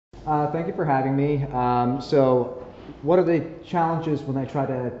Thank you for having me. So one of the challenges when I try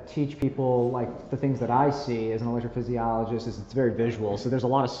to teach people like the things that I see as an electrophysiologist is it's very visual. So there's a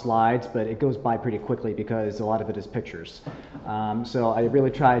lot of slides, but it goes by pretty quickly because a lot of it is pictures. So I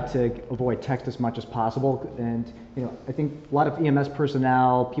really try to avoid text as much as possible. And I think a lot of EMS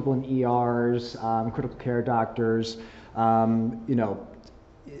personnel, people in ERs, critical care doctors,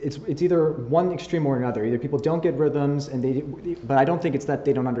 it's either one extreme or another. Either people don't get rhythms, but I don't think it's that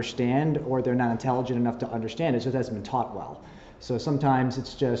they don't understand or they're not intelligent enough to understand. It just hasn't been taught well. So sometimes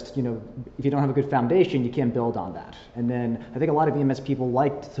it's just, if you don't have a good foundation, you can't build on that. And then I think a lot of EMS people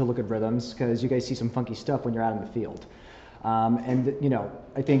like to look at rhythms because you guys see some funky stuff when you're out in the field.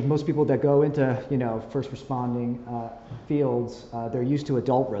 I think most people that go into, first responding fields, they're used to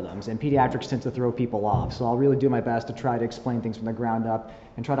adult rhythms, and pediatrics tends to throw people off. So I'll really do my best to try to explain things from the ground up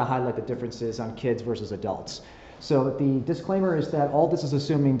and try to highlight the differences on kids versus adults. So the disclaimer is that all this is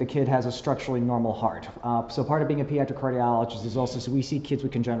assuming the kid has a structurally normal heart. So part of being a pediatric cardiologist is also, so we see kids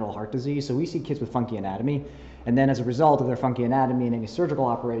with congenital heart disease, so we see kids with funky anatomy, and then as a result of their funky anatomy and any surgical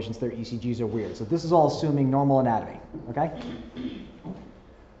operations, their ECGs are weird. So this is all assuming normal anatomy, okay?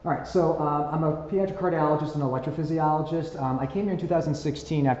 All right, so I'm a pediatric cardiologist and electrophysiologist. I came here in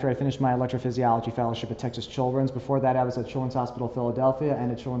 2016 after I finished my electrophysiology fellowship at Texas Children's. Before that, I was at Children's Hospital Philadelphia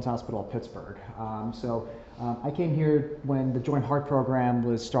and at Children's Hospital Pittsburgh. I came here when the joint heart program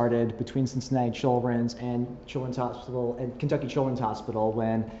was started between Cincinnati Children's and Children's Hospital and Kentucky Children's Hospital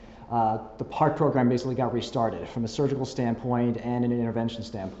when the heart program basically got restarted from a surgical standpoint and an intervention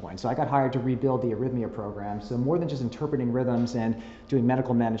standpoint. So I got hired to rebuild the arrhythmia program. So more than just interpreting rhythms and doing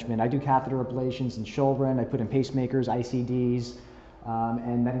medical management, I do catheter ablations in children, I put in pacemakers, ICDs,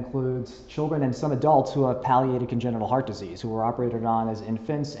 and that includes children and some adults who have palliated congenital heart disease, who were operated on as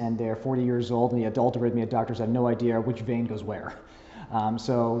infants and they're 40 years old and the adult arrhythmia doctors have no idea which vein goes where.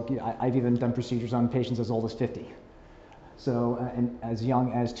 I've even done procedures on patients as old as 50. And as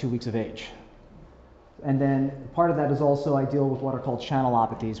young as 2 weeks of age. And then part of that is also I deal with what are called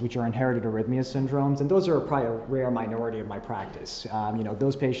channelopathies, which are inherited arrhythmia syndromes, and those are probably a rare minority of my practice.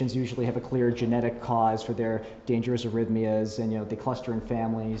 Those patients usually have a clear genetic cause for their dangerous arrhythmias, and they cluster in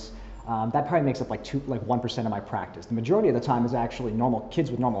families. That probably makes up like 1% of my practice. The majority of the time is actually normal kids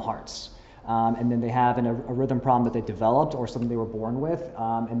with normal hearts, and then they have a rhythm problem that they developed or something they were born with,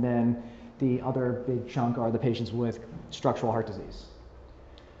 and then the other big chunk are the patients with structural heart disease.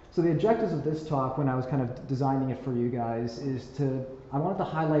 So the objectives of this talk, when I was kind of designing it for you guys, I wanted to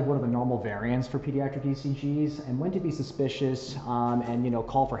highlight what are the normal variants for pediatric ECGs and when to be suspicious and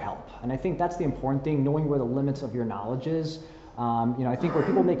call for help. And I think that's the important thing, knowing where the limits of your knowledge is. I think where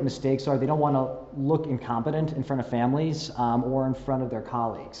people make mistakes are they don't want to look incompetent in front of families or in front of their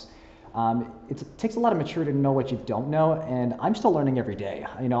colleagues. It takes a lot of maturity to know what you don't know, and I'm still learning every day.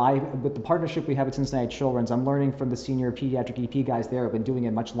 With the partnership we have with Cincinnati Children's, I'm learning from the senior pediatric EP guys there who've been doing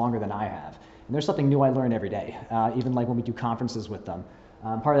it much longer than I have. And there's something new I learn every day, even like when we do conferences with them.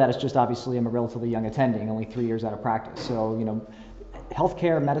 Part of that is just obviously I'm a relatively young attending, only 3 years out of practice. So,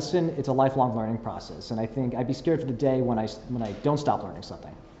 healthcare, medicine, it's a lifelong learning process. And I think I'd be scared for the day when I don't stop learning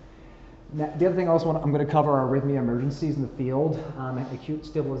something. Now, the other thing I'm going to cover are arrhythmia emergencies in the field, acute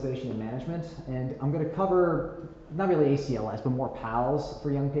stabilization and management, and I'm going to cover not really ACLS, but more PALS for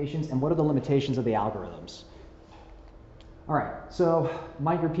young patients, and what are the limitations of the algorithms. All right, so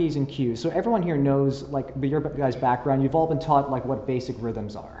mind your P's and Q's. So everyone here knows, your guys' background, you've all been taught what basic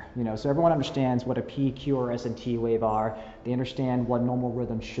rhythms are. So everyone understands what a P, Q, or SNT wave are. They understand what normal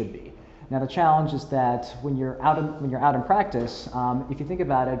rhythms should be. Now the challenge is that when you're out in practice, if you think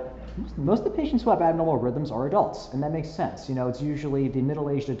about it, most of the patients who have abnormal rhythms are adults, and that makes sense. It's usually the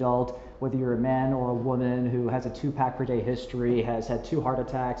middle-aged adult, whether you're a man or a woman who has a 2-pack per day history, has had 2 heart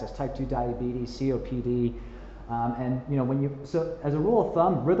attacks, has type 2 diabetes, COPD, so as a rule of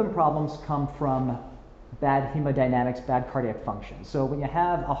thumb, rhythm problems come from bad hemodynamics, bad cardiac function. So when you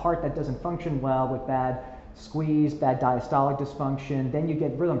have a heart that doesn't function well with bad squeeze, bad diastolic dysfunction, then you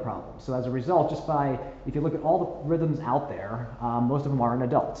get rhythm problems. So as a result, if you look at all the rhythms out there, most of them are in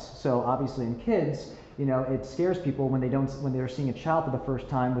adults. So obviously in kids, it scares people when they're seeing a child for the first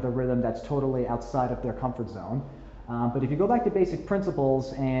time with a rhythm that's totally outside of their comfort zone. But if you go back to basic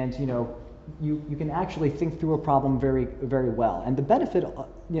principles and you can actually think through a problem very, very well. And the benefit,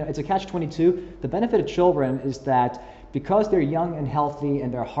 it's a catch-22. The benefit of children is that because they're young and healthy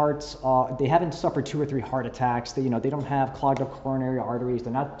and their hearts, they haven't suffered 2 or 3 heart attacks, they don't have clogged up coronary arteries,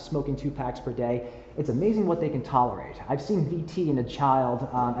 they're not smoking 2 packs per day, it's amazing what they can tolerate. I've seen VT in a child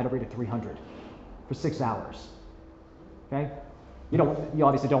at a rate of 300 for 6 hours, okay? You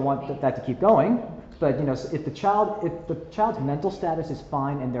obviously don't want that to keep going, but if the child's mental status is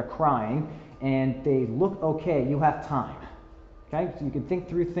fine and they're crying and they look okay, you have time. Okay, so you can think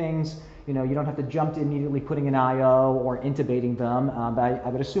through things. You don't have to jump to immediately putting an IO or intubating them. But I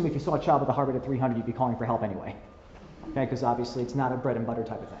would assume if you saw a child with a heart rate of 300, you'd be calling for help anyway. Okay, because obviously it's not a bread and butter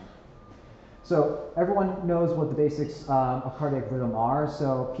type of thing. So everyone knows what the basics of cardiac rhythm are.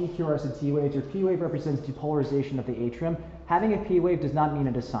 So P, QRS, and T waves. Your P wave represents depolarization of the atrium. Having a P wave does not mean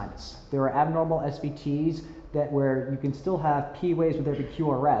it is sinus. There are abnormal SVTs where you can still have P waves with every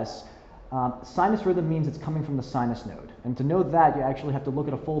QRS. Sinus rhythm means it's coming from the sinus node. And to know that, you actually have to look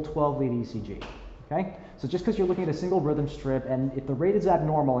at a full 12-lead ECG. Okay? So just because you're looking at a single rhythm strip, and if the rate is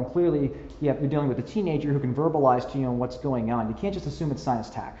abnormal, and clearly you're dealing with a teenager who can verbalize to you what's going on, you can't just assume it's sinus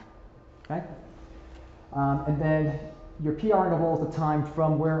tach. Okay? And then your PR interval is the time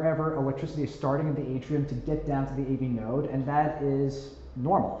from wherever electricity is starting in the atrium to get down to the AV node, and that is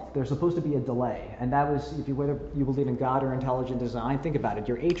normal. There's supposed to be a delay, and that was, whether you believe in God or intelligent design, think about it.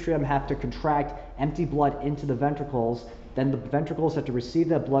 Your atrium have to contract empty blood into the ventricles, then the ventricles have to receive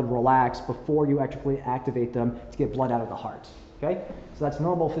that blood, relax, before you actually activate them to get blood out of the heart. Okay? So that's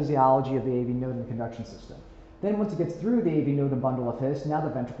normal physiology of the AV node and conduction system. Then once it gets through the AV node and bundle of His, now the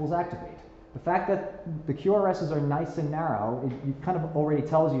ventricles activate. The fact that the QRSs are nice and narrow, it kind of already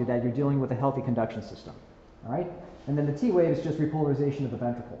tells you that you're dealing with a healthy conduction system. All right? And then the T wave is just repolarization of the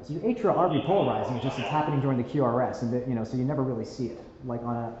ventricles. Your atria are repolarizing, it's just it's happening during the QRS, and so you never really see it, like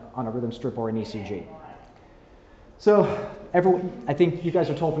on a rhythm strip or an ECG. So I think you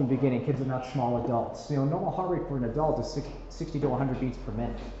guys are told from the beginning, kids are not small adults. Normal heart rate for an adult is 60 to 100 beats per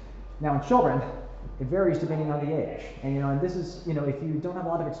minute. Now in children, it varies depending on the age. And and this is, if you don't have a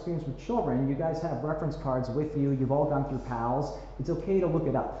lot of experience with children, you guys have reference cards with you, you've all gone through PALS, it's okay to look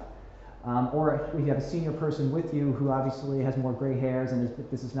it up. Or if you have a senior person with you who obviously has more gray hairs and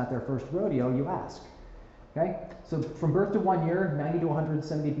this is not their first rodeo, you ask. Okay? So from birth to 1 year, 90 to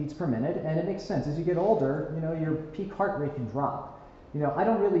 170 beats per minute, and it makes sense. As you get older, your peak heart rate can drop. I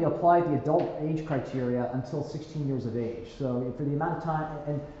don't really apply the adult age criteria until 16 years of age. So for the amount of time,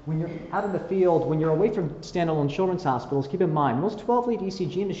 and when you're out in the field, when you're away from standalone children's hospitals, keep in mind, most 12-lead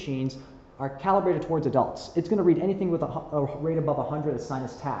ECG machines are calibrated towards adults. It's going to read anything with a rate above 100 as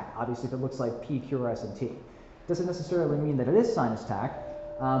sinus tach, obviously if it looks like P, QRS, and T. Doesn't necessarily mean that it is sinus tach,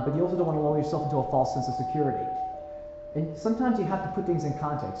 but you also don't want to lull yourself into a false sense of security. And sometimes you have to put things in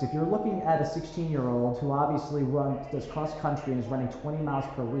context. If you're looking at a 16-year-old who obviously does cross-country and is running 20 miles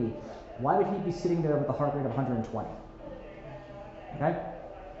per week, why would he be sitting there with a heart rate of 120? Okay?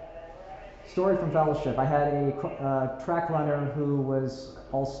 Story from fellowship. I had a track runner who was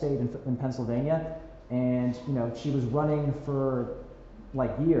all-state in Pennsylvania, and she was running for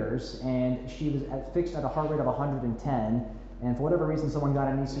like years, and she was fixed at a heart rate of 110, and for whatever reason someone got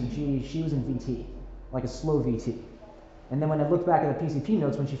an ECG, she was in VT, like a slow VT. And then when I looked back at the PCP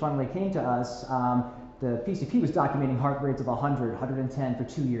notes when she finally came to us, the PCP was documenting heart rates of 100, 110 for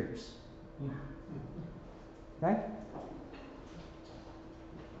 2 years. Okay?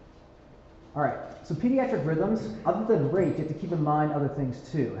 All right, so pediatric rhythms, other than rate, you have to keep in mind other things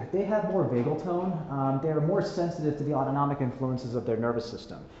too. They have more vagal tone. They're more sensitive to the autonomic influences of their nervous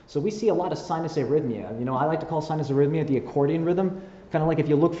system. So we see a lot of sinus arrhythmia. I like to call sinus arrhythmia the accordion rhythm. Kind of like if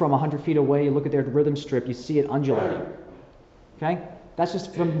you look from 100 feet away, you look at their rhythm strip, you see it undulating. Okay? That's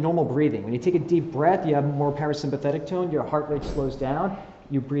just from normal breathing. When you take a deep breath, you have more parasympathetic tone, your heart rate slows down.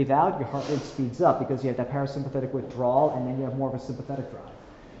 You breathe out, your heart rate speeds up because you have that parasympathetic withdrawal, and then you have more of a sympathetic drive.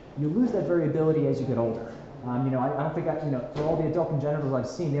 You lose that variability as you get older. I don't think for all the adult congenitals I've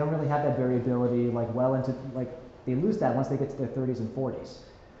seen, they don't really have that variability they lose that once they get to their 30s and 40s.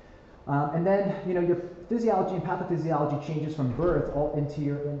 And then, your physiology and pathophysiology changes from birth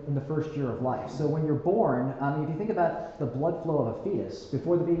in the first year of life. So when you're born, if you think about the blood flow of a fetus,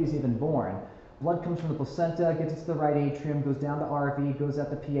 before the baby's even born, blood comes from the placenta, gets into the right atrium, goes down to RV, goes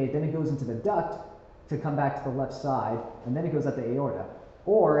out the PA, then it goes into the duct to come back to the left side, and then it goes out the aorta.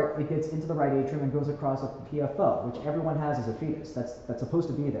 Or it gets into the right atrium and goes across a PFO, which everyone has as a fetus. That's supposed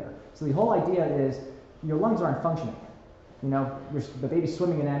to be there. So the whole idea is your lungs aren't functioning. The baby's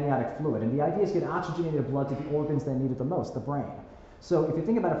swimming in amniotic fluid, and the idea is to get oxygenated blood to the organs that need it the most, the brain. So if you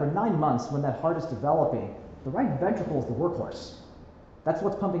think about it, for 9 months, when that heart is developing, the right ventricle is the workhorse. That's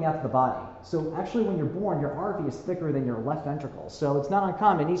what's pumping out to the body. So actually, when you're born, your RV is thicker than your left ventricle. So it's not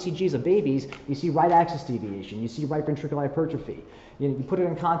uncommon. ECGs of babies, you see right axis deviation, you see right ventricular hypertrophy. You put it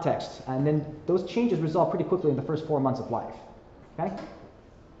in context, and then those changes resolve pretty quickly in the first 4 months of life. Okay?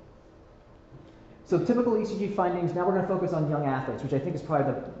 So typical ECG findings, now we're going to focus on young athletes, which I think is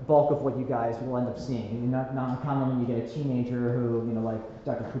probably the bulk of what you guys will end up seeing. Not uncommon when you get a teenager who, like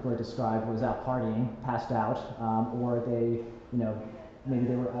Dr. Cooper described, was out partying, passed out, or they, maybe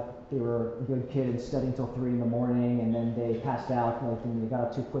they were a good kid and studied until 3 in the morning, and then they passed out, like when they got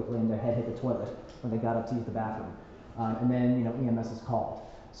up too quickly and their head hit the toilet when they got up to use the bathroom. And then, EMS is called.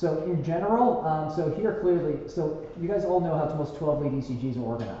 So in general, so here clearly, so you guys all know how most 12-lead ECGs are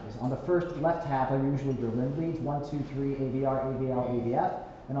organized. On the first left half are usually your limb leads, 1, 2, 3, AVR, AVL, AVF.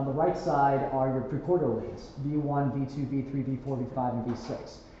 And on the right side are your precordial leads, V1, V2, V3, V4, V5, and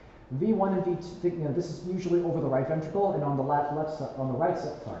V6. V1 and V2, this is usually over the right ventricle, and on the on the right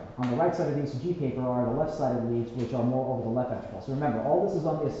side of the ECG paper are the left-sided leads, which are more over the left ventricle. So remember, all this is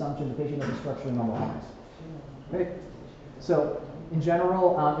on the assumption the patient has a structurally normal heart. Okay? So in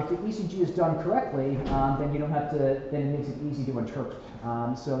general, if the ECG is done correctly, then you don't have to. Then it makes it easy to interpret.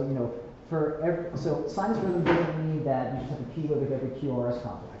 So sinus rhythm doesn't mean that you just have a P wave with every QRS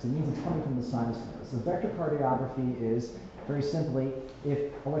complex. It means it's coming from the sinus node. So vector cardiography is very simply,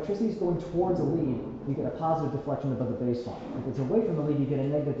 if electricity is going towards a lead, you get a positive deflection above the baseline. If it's away from the lead, you get a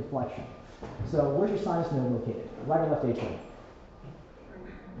negative deflection. So where's your sinus node located? Right or left atrium?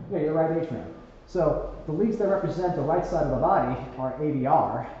 Yeah, your right atrium. So the leads that represent the right side of the body are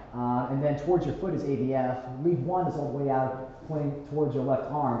AVR, and then towards your foot is AVF. Lead 1 is all the way out, pointing towards your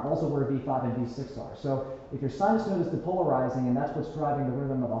left arm, also where V5 and V6 are. So if your sinus node is depolarizing, and that's what's driving the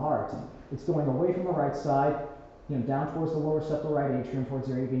rhythm of the heart, it's going away from the right side, down towards the lower septal right atrium, towards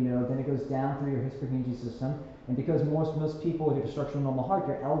your AV node, then it goes down through your His-Purkinje system, and because most people with a structural normal heart,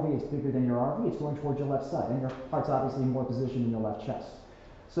 your LV is bigger than your RV, it's going towards your left side, and your heart's obviously more positioned in your left chest.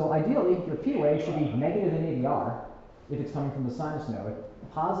 So ideally, your P wave should be negative in AVR if it's coming from the sinus node,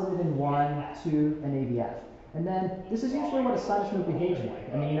 positive in 1, 2, and AVF. And then this is usually what a sinus node behaves like.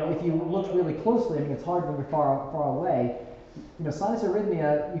 If you look really closely, it's hard when you're far away. Sinus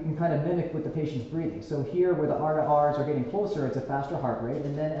arrhythmia, you can kind of mimic with the patient's breathing. So here, where the R to Rs are getting closer, it's a faster heart rate,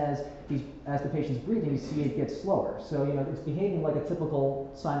 and then as the patient's breathing, you see it gets slower. So it's behaving like a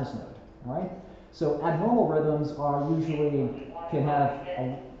typical sinus node. All right. So abnormal rhythms are usually can have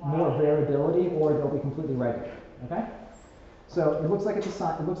more variability, or they'll be completely regular. Okay. So it looks like it's a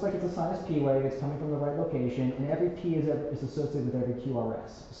sinus P wave. It's coming from the right location, and every P is associated with every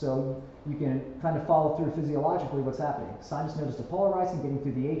QRS. So you can kind of follow through physiologically what's happening. Sinus node is depolarizing, getting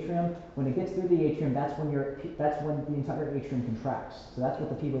through the atrium. When it gets through the atrium, that's when the entire atrium contracts. So that's what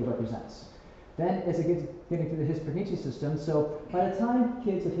the P wave represents. Then as it gets getting through the His-Purkinje system, so by the time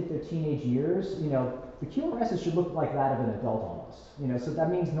kids have hit their teenage years, the QRSs should look like that of an adult almost. So that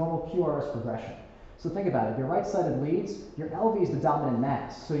means normal QRS progression. So think about it, your right-sided leads, your LV is the dominant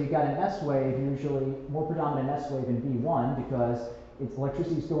mass. So you've got an S wave, usually more predominant S wave in V1 because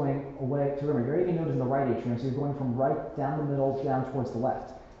electricity is going away. So remember, your AV node is in the right atrium, so you're going from right down the middle, down towards the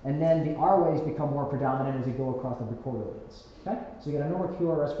left. And then the R waves become more predominant as you go across the precordial leads. Okay? So you get a normal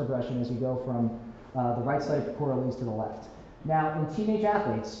QRS progression as you go from the right side of precordial leads to the left. Now, in teenage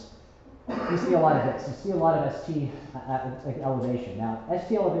athletes, you see a lot of this. You see a lot of ST elevation. Now,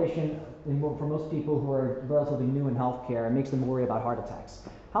 ST elevation, for most people who are relatively new in healthcare, it makes them worry about heart attacks.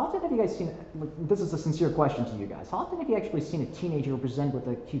 How often have you guys seen, this is a sincere question to you guys, how often have you actually seen a teenager present with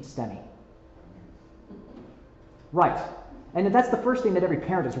acute STEMI? Right. And that's the first thing that every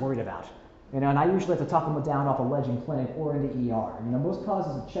parent is worried about. And I usually have to talk them down off a ledge in clinic or in the ER. Most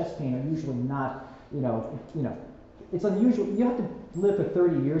causes of chest pain are usually not, it's unusual. You have to live for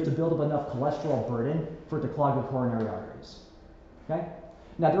 30 years to build up enough cholesterol burden for it to clog the coronary arteries. Okay?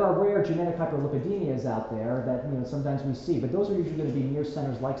 Now, there are rare genetic hyperlipidemias out there that sometimes we see, but those are usually going to be near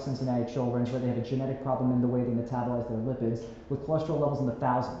centers like Cincinnati Children's, where they have a genetic problem in the way they metabolize their lipids, with cholesterol levels in the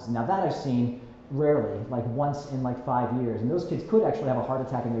thousands. Now, that I've seen rarely, like once in 5 years, and those kids could actually have a heart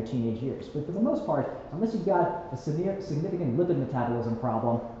attack in their teenage years. But for the most part, unless you've got a significant lipid metabolism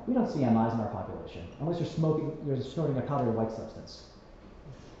problem, we don't see MIs in our population, unless you're snorting a powdery white substance.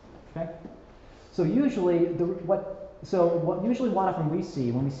 Okay? So usually, what often we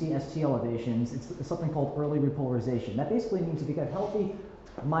see when we see ST elevations, it's something called early repolarization. That basically means if you got healthy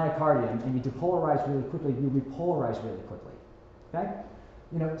myocardium and you depolarize really quickly, you repolarize really quickly. Okay?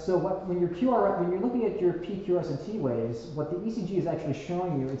 So when you're looking at your P, QRS, and T waves, what the ECG is actually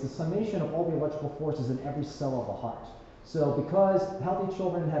showing you is a summation of all the electrical forces in every cell of the heart. So because healthy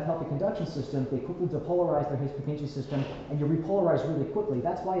children have healthy conduction systems, they quickly depolarize their His-Purkinje system, and you repolarize really quickly.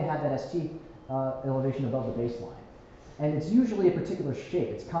 That's why you have that ST elevation above the baseline. And it's usually a particular shape.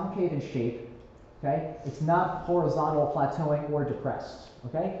 It's concave in shape, Okay? It's not horizontal, plateauing, or depressed.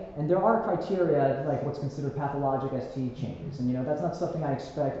 Okay? And there are criteria like what's considered pathologic ST changes. And that's not something I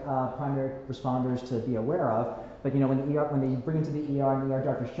expect primary responders to be aware of. But when they bring into the ER and the ER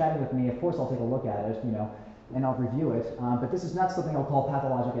doctor's chatting with me, of course I'll take a look at it, and I'll review it. But this is not something I'll call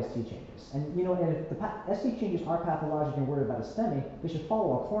pathologic ST changes. And and if the ST changes are pathologic and worried about a STEMI, they should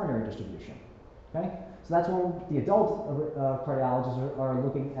follow a coronary distribution. Okay? So that's when the adult cardiologists are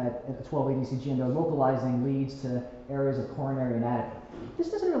looking at a 12-lead ECG and they're localizing leads to areas of coronary anatomy. This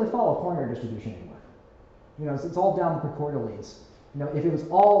doesn't really follow coronary distribution anymore. It's all down the precordial leads. If it was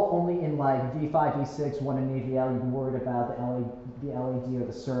all only in like V5, V6, one in AVL, you'd be worried about the LAD or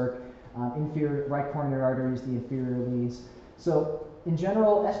the circ. Inferior right coronary arteries, the inferior leads. So in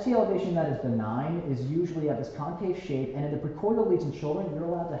general, ST elevation that is benign is usually at this concave shape, and in the precordial leads in children, you're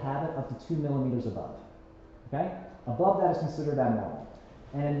allowed to have it up to 2 millimeters above. Okay? Above that is considered abnormal.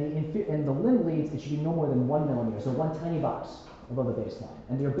 And in the limb leads, it should be no more than 1 millimeter, so one tiny box above the baseline.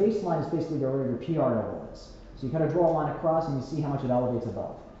 And your baseline is basically where your PR interval is. So you kind of draw a line across and you see how much it elevates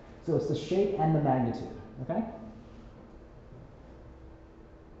above. So it's the shape and the magnitude. Okay?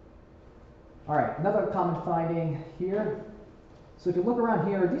 All right, another common finding here. So if you look around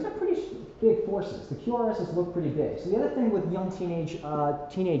here, these are pretty big forces. The QRSs look pretty big. So the other thing with young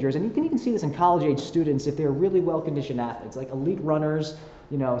teenagers, and you can even see this in college-age students if they're really well-conditioned athletes, like elite runners,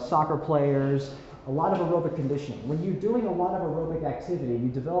 soccer players, a lot of aerobic conditioning. When you're doing a lot of aerobic activity, you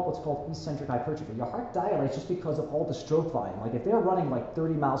develop what's called eccentric hypertrophy. Your heart dilates just because of all the stroke volume. Like if they're running like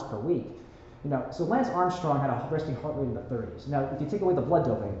 30 miles per week, so Lance Armstrong had a resting heart rate in the 30s. Now, if you take away the blood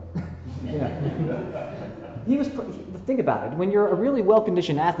doping, think about it. When you're a really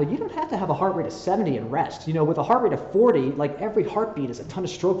well-conditioned athlete, you don't have to have a heart rate of 70 and rest. With a heart rate of 40, like every heartbeat is a ton of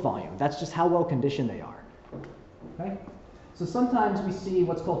stroke volume. That's just how well-conditioned they are. Okay? So sometimes we see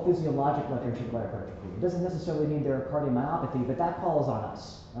what's called physiologic left ventricular hypertrophy. It doesn't necessarily mean they're a cardiomyopathy, but that calls on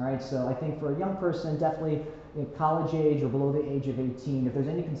us. All right? So I think for a young person, definitely college age or below the age of 18, if there's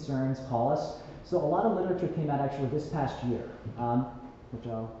any concerns, call us. So a lot of literature came out actually this past year,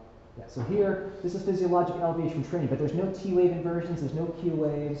 so here, this is physiologic elevation training, but there's no T-wave inversions, there's no Q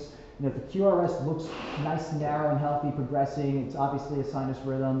waves. The QRS looks nice, narrow, and healthy, progressing. It's obviously a sinus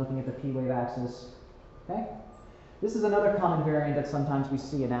rhythm, looking at the P-wave axis. Okay? This is another common variant that sometimes we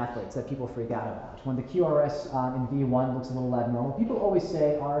see in athletes that people freak out about. When the QRS in V1 looks a little abnormal, people always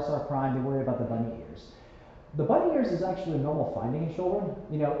say RSR prime, they worry about the bunny ears. The bunny ears is actually a normal finding in children.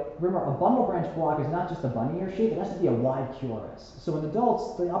 Remember, a bundle branch block is not just a bunny ear shape, it has to be a wide QRS. So in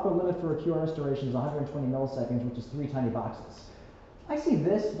adults, the upper limit for a QRS duration is 120 milliseconds, which is 3 tiny boxes. I see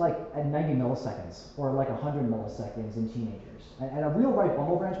this like at 90 milliseconds, or like 100 milliseconds in teenagers. And a real right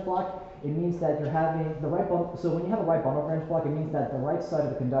bundle branch block, it means that you're having the right bundle, so when you have a right bundle branch block, it means that the right side of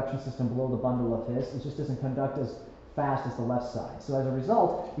the conduction system below the bundle of His, it just doesn't conduct as fast as the left side. So as a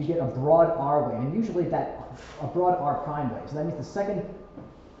result, you get a broad R wave, and usually a broad R prime wave. So that means the second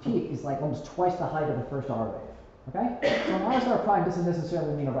peak is like almost twice the height of the first R wave. Okay? So an RSR prime doesn't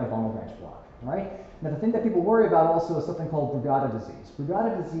necessarily mean a right bundle branch block. All right? Now the thing that people worry about also is something called Brugada disease.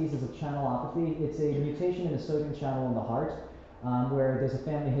 Brugada disease is a channelopathy. It's a mutation in the sodium channel in the heart, where there's a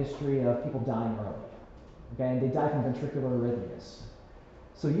family history of people dying early. Okay? And they die from ventricular arrhythmias.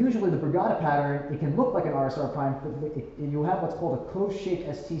 So usually the Brugada pattern, it can look like an RSR prime, but you have what's called a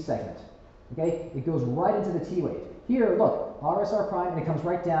cove-shaped ST segment. Okay? It goes right into the T wave. Here, look, RSR prime, and it comes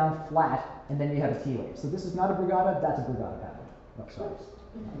right down flat, and then you have a T wave. So this is not a Brugada, that's a Brugada pattern. Oh, sorry.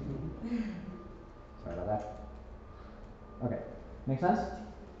 Sorry about that. Okay, make sense?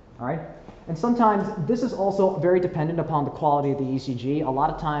 All right. And sometimes this is also very dependent upon the quality of the ECG. A lot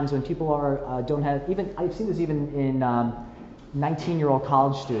of times when people don't have, even I've seen this even in 19-year-old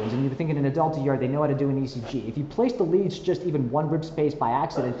college students, and you think in an adult ER they know how to do an ECG. If you place the leads just even one rib space by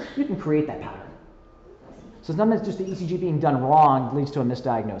accident, you can create that pattern. So sometimes just the ECG being done wrong leads to a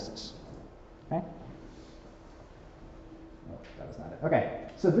misdiagnosis. Okay? Oh, that was not it. Okay.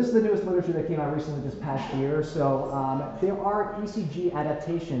 So this is the newest literature that came out recently this past year. So there are ECG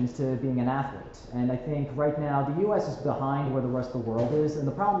adaptations to being an athlete. And I think right now the US is behind where the rest of the world is. And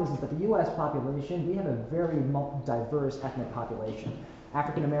the problem is that the US population, we have a very diverse ethnic population.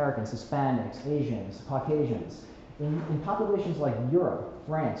 African Americans, Hispanics, Asians, Caucasians. In populations like Europe,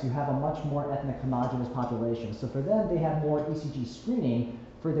 France, you have a much more ethnic homogeneous population. So for them, they have more ECG screening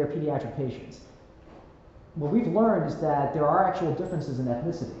for their pediatric patients. What we've learned is that there are actual differences in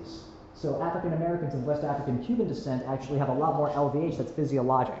ethnicities. So African Americans of West African Cuban descent actually have a lot more LVH that's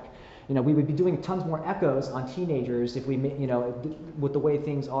physiologic. We would be doing tons more echoes on teenagers if we, with the way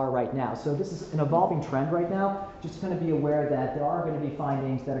things are right now. So this is an evolving trend right now. Just to kind of be aware that there are going to be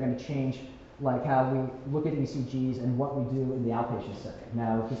findings that are going to change like how we look at ECGs and what we do in the outpatient setting.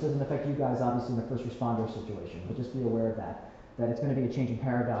 Now, this doesn't affect you guys, obviously, in the first responder situation, but just be aware of that it's going to be a changing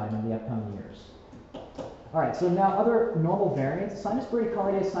paradigm in the upcoming years. All right, so now other normal variants, sinus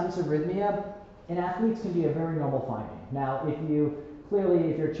bradycardia, sinus arrhythmia in athletes can be a very normal finding. Now, if you're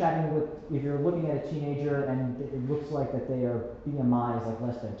looking at a teenager and it looks like that their BMI is like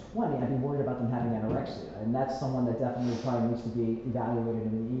less than 20, I'd be worried about them having anorexia. And that's someone that definitely probably needs to be evaluated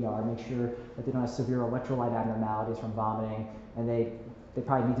in the ER, make sure that they don't have severe electrolyte abnormalities from vomiting, and they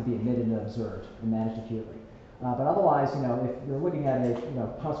probably need to be admitted and observed and managed acutely. But otherwise, if you're looking at a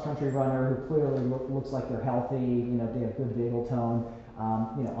cross-country runner who clearly looks like they're healthy, they have good vagal tone,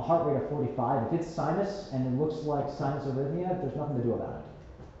 a heart rate of 45, if it's sinus and it looks like sinus arrhythmia, there's nothing to do about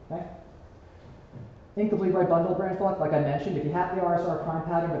it. Okay? Incomplete right bundle branch block, like I mentioned, if you have the RSR prime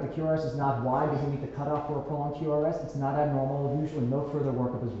pattern but the QRS is not wide because you meet the cutoff for a prolonged QRS, it's not abnormal. Usually no further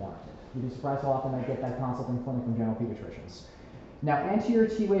workup is warranted. You'd be surprised how often I get that consult in clinic from general pediatricians. Now, anterior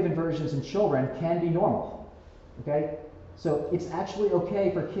T-wave inversions in children can be normal. Okay? So it's actually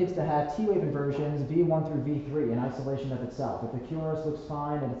okay for kids to have T-wave inversions, V1 through V3, in isolation of itself. If the QRS looks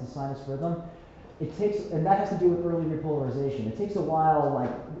fine and it's a sinus rhythm, and that has to do with early repolarization. It takes a while, like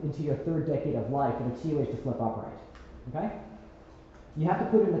into your third decade of life, for the T-wave to flip upright. Okay? You have to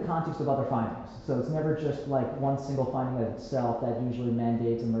put it in the context of other findings. So it's never just like one single finding of itself that usually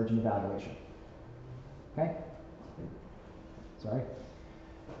mandates emergent evaluation. Okay? Sorry.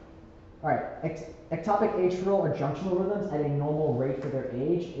 All right, ectopic atrial or junctional rhythms at a normal rate for their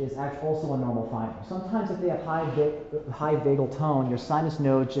age is also a normal finding. Sometimes if they have high vagal tone, your sinus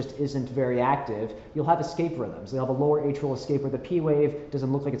node just isn't very active, you'll have escape rhythms. They'll have a lower atrial escape where the P wave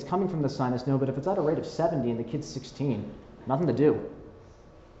doesn't look like it's coming from the sinus node, but if it's at a rate of 70 and the kid's 16, nothing to do.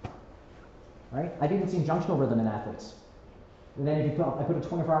 Right? I've even seen junctional rhythm in athletes. And then if I put a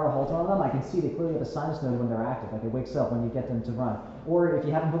 24-hour halter on them, I can see they clearly have a sinus node when they're active, like it wakes up when you get them to run. Or if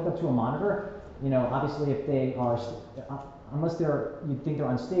you have them hooked up to a monitor, obviously if they are, unless you think they're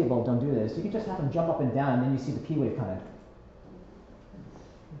unstable, don't do this. You can just have them jump up and down and then you see the P wave come in.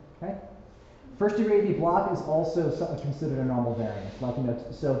 Okay? First degree AV block is also considered a normal variant.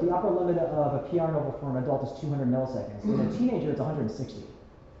 So the upper limit of a PR interval for an adult is 200 milliseconds. In a teenager, it's 160.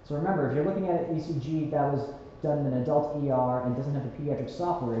 So remember, if you're looking at an ECG that was done in an adult ER and doesn't have the pediatric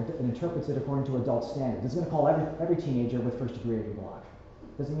software, it interprets it according to adult standards. It's going to call every teenager with first degree AV block.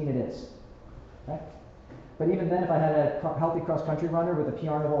 Doesn't mean it is. Okay? But even then, if I had a healthy cross-country runner with a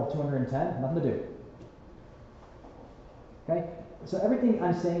PR interval of 210, nothing to do. Okay? So everything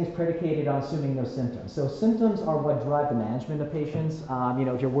I'm saying is predicated on assuming no symptoms. So symptoms are what drive the management of patients.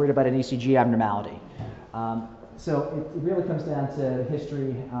 If you're worried about an ECG abnormality. So it really comes down to history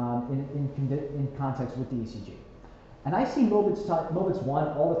in context with the ECG. And I see Mobitz 1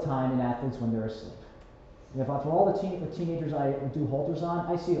 all the time in athletes when they're asleep. And for all the teenagers I do halters on,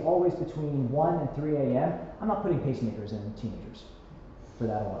 I see it always between 1 and 3 a.m. I'm not putting pacemakers in teenagers for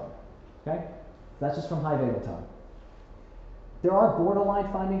that alone. Okay? That's just from high vagal tone. There are borderline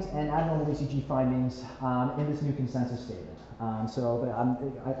findings and abnormal ECG findings in this new consensus statement. So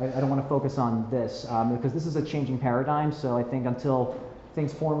I don't want to focus on this because this is a changing paradigm. So I think until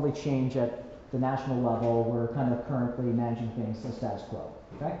things formally change at the national level, we're kind of currently managing things as status quo.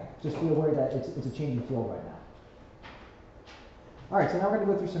 Okay? Just be aware that it's a changing field right now. All right, so now we're going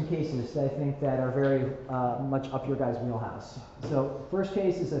to go through some cases that I think that are very much up your guys' wheelhouse. So first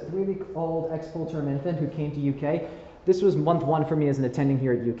case is a 3-week-old ex-full-term infant who came to UK. This was month 1 for me as an attending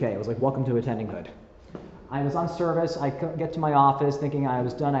here at UK. It was like, welcome to attendinghood. I was on service. I get to my office thinking I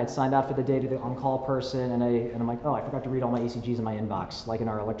was done. I had signed out for the day to the on-call person, and I'm like, oh, I forgot to read all my ECGs in my inbox, like in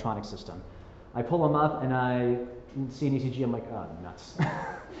our electronic system. I pull them up, and I see an ECG. I'm like, oh, nuts.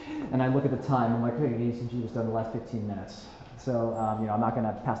 And I look at the time. I'm like, hey, the ECG was done the last 15 minutes. So, I'm not going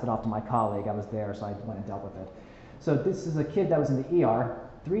to pass it off to my colleague. I was there, so I went and dealt with it. So this is a kid that was in the ER.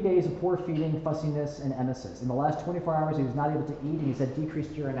 3 days of poor feeding, fussiness, and emesis. In the last 24 hours, he was not able to eat, and he's had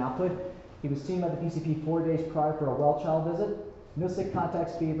decreased urine output. He was seen by the PCP 4 days prior for a well child visit. No sick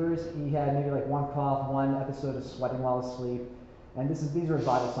contacts, fevers. He had maybe like 1 cough, 1 episode of sweating while asleep. And these are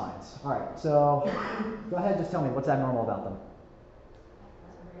vital signs. All right, so go ahead and just tell me what's abnormal about them.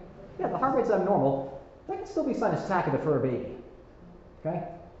 Yeah, the heart rate's abnormal. That can still be sinus tachycardia for a baby. Okay?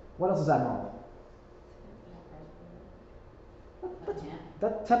 What else is abnormal?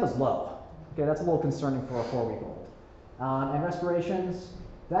 That temp is low. Okay, that's a little concerning for a 4-week-old. And respirations,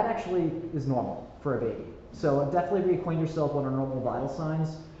 that actually is normal for a baby. So definitely reacquaint yourself what are normal vital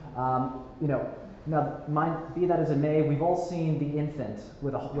signs. Now, be that as it may, we've all seen the infant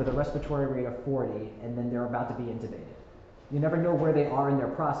with a respiratory rate of 40, and then they're about to be intubated. You never know where they are in their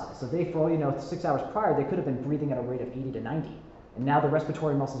process. So they, for all you know, 6 hours prior, they could have been breathing at a rate of 80 to 90. And now the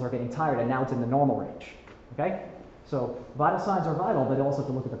respiratory muscles are getting tired, and now it's in the normal range. Okay? So vital signs are vital, but you also have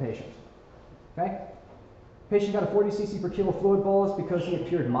to look at the patient. Okay? Patient got a 40 cc per kilo fluid bolus because he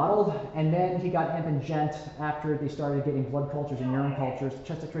appeared mottled, and then he got amp and gent after they started getting blood cultures and urine cultures.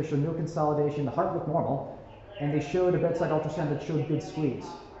 Chest X-ray showed no consolidation, the heart looked normal, and they showed a bedside ultrasound that showed good squeeze.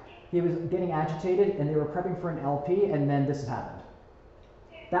 He was getting agitated, and they were prepping for an LP, and then this happened.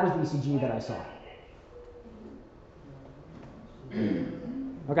 That was the ECG that I saw.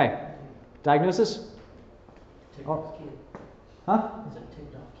 Okay, diagnosis? Oh. Huh?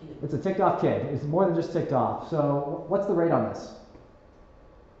 It's a ticked off kid. It's more than just ticked off. So what's the rate on this?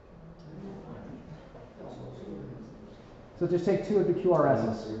 So just take 2 of the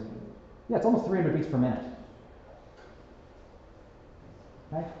QRSs. Yeah, it's almost 300 beats per minute.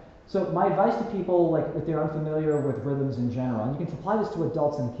 Okay? So my advice to people, like if they're unfamiliar with rhythms in general, and you can apply this to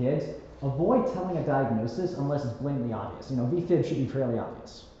adults and kids, avoid telling a diagnosis unless it's blatantly obvious. You know, VFib should be fairly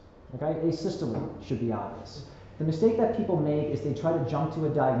obvious. Okay? Asystole should be obvious. The mistake that people make is they try to jump to a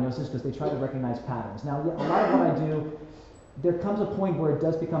diagnosis because they try to recognize patterns. Now, a lot of what I do, there comes a point where it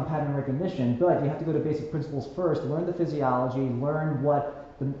does become pattern recognition, but you have to go to basic principles first, learn the physiology, learn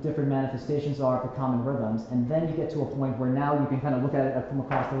what the different manifestations are for common rhythms, and then you get to a point where now you can kind of look at it from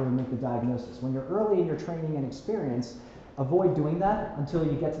across the room and make the diagnosis. When you're early in your training and experience, avoid doing that until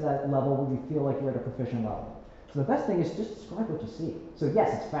you get to that level where you feel like you're at a proficient level. So the best thing is just describe what you see. So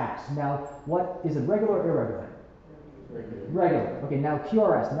yes, it's fast. Now, what is it, regular or irregular? Regular. Okay, now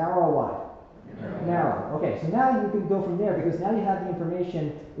QRS, narrow or wide? Narrow. Okay, so now you can go from there because now you have the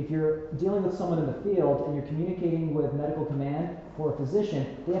information. If you're dealing with someone in the field and you're communicating with medical command for a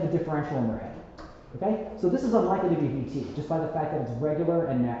physician, they have a differential in their head. Okay, so this is unlikely to be VT just by the fact that it's regular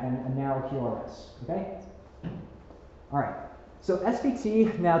and a narrow QRS. Okay? All right. So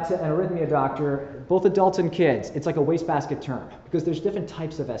SVT, now to an arrhythmia doctor, both adults and kids, it's like a wastebasket term because there's different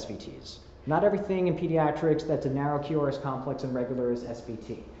types of SVTs. Not everything in pediatrics that's a narrow QRS complex and regular is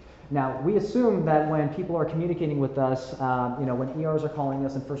SVT. Now, we assume that when people are communicating with us, when ERs are calling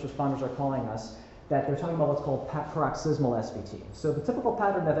us and first responders are calling us, that they're talking about what's called paroxysmal SVT. So the typical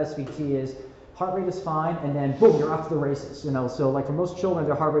pattern of SVT is heart rate is fine, and then boom, you're off to the races. So like for most children,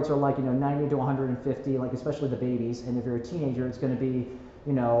 their heart rates are like 90 to 150, like especially the babies. And if you're a teenager, it's going to be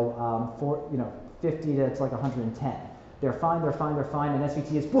 50 to it's like 110. They're fine, and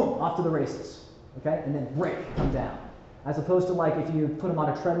SVT is boom, off to the races. Okay, and then break, come down. As opposed to like if you put them on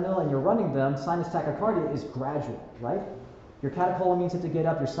a treadmill and you're running them, sinus tachycardia is gradual, right? Your catecholamines have to get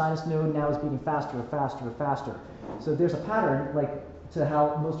up, your sinus node now is beating faster and faster and faster. So there's a pattern like to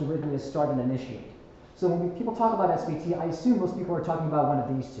how most arrhythmias start and initiate. So when people talk about SVT, I assume most people are talking about one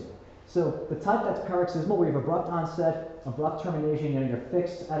of these two. So the type that's paroxysmal, where you have abrupt onset, abrupt termination, you're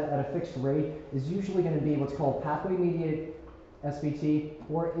fixed at a fixed rate, is usually going to be what's called pathway-mediated SVT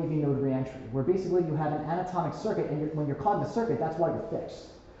or AV node reentry, where basically you have an anatomic circuit, and when you're caught in the circuit, that's why you're fixed.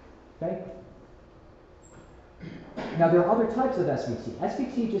 Okay? Now there are other types of SVT.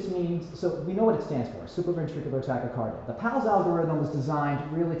 SVT just means, so we know what it stands for, supraventricular tachycardia. The PALS algorithm was designed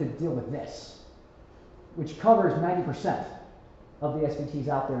really to deal with this, which covers 90% of the SVTs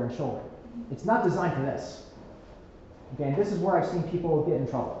out there in children. It's not designed for this. Okay, and this is where I've seen people get in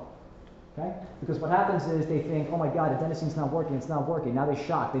trouble. Okay? Because what happens is they think, oh my God, adenosine's not working, it's not working. Now they're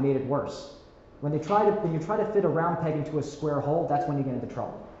shocked, they made it worse. When you try to fit a round peg into a square hole, that's when you get into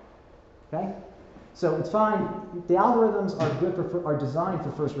trouble. Okay? So it's fine. The algorithms are good are designed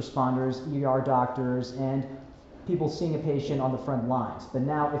for first responders, ER doctors, and people seeing a patient on the front lines. But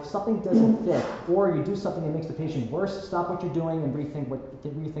now, if something doesn't fit, or you do something that makes the patient worse, stop what you're doing and rethink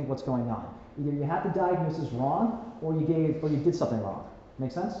what's going on. Either you had the diagnosis wrong, or you did something wrong.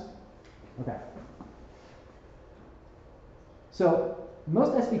 Make sense? Okay. So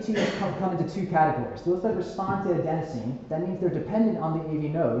most SVTs come into two categories. Those that respond to adenosine, that means they're dependent on the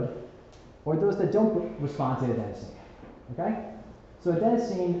AV node, or those that don't respond to adenosine. Okay? So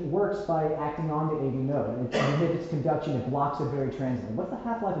adenosine works by acting on the AV node. It inhibits conduction, it blocks it very transiently. What's the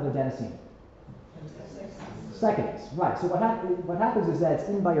half-life of adenosine? Seconds, right. So what happens is that it's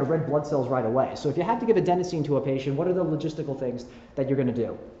in by your red blood cells right away. So if you have to give adenosine to a patient, what are the logistical things that you're going to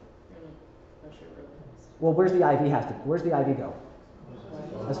do? Well, where's the IV go?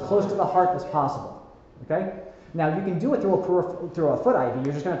 As close to the heart as possible. Okay? Now you can do it through a foot IV.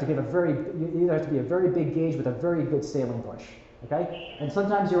 You're just going to have to give you either have to be a very big gauge with a very good saline push. Okay? And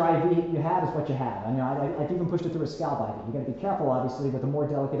sometimes your IV you have is what you have. I mean, I've even pushed it through a scalp IV. You've got to be careful, obviously, with a more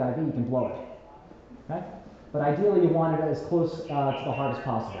delicate IV, you can blow it. Okay? But ideally, you want it as close to the heart as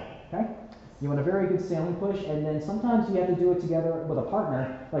possible. Okay? You want a very good saline push, and then sometimes you have to do it together with a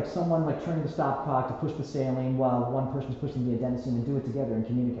partner, like someone like turning the stopcock to push the saline while one person's pushing the adenosine, and do it together and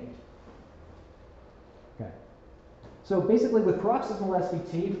communicate. Okay. So basically with paroxysmal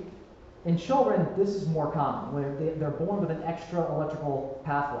SVT, in children, this is more common, where they're born with an extra electrical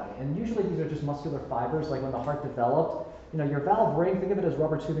pathway. And usually these are just muscular fibers, like when the heart developed. You know, your valve ring, think of it as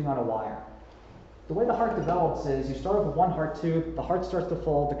rubber tubing on a wire. The way the heart develops is you start with one heart tube, the heart starts to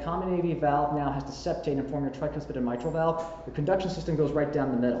fold, the common AV valve now has to septate and form your tricuspid and mitral valve. The conduction system goes right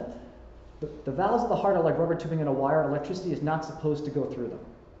down the middle. The valves of the heart are like rubber tubing on a wire. Electricity is not supposed to go through them.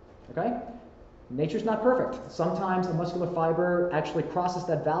 Okay? Nature's not perfect. Sometimes a muscular fiber actually crosses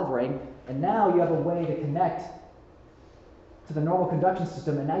that valve ring, and now you have a way to connect to the normal conduction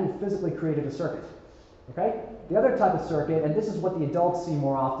system, and now you've physically created a circuit. Okay? The other type of circuit, and this is what the adults see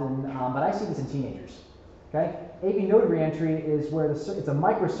more often, but I see this in teenagers. Okay? AV node reentry is where it's a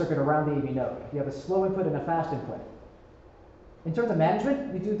microcircuit around the AV node. You have a slow input and a fast input. In terms of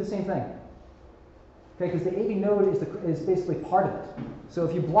management, you do the same thing. Okay? Because the AV node is basically part of it. So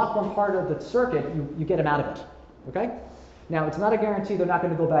if you block one part of the circuit, you get them out of it. Okay? Now, it's not a guarantee they're not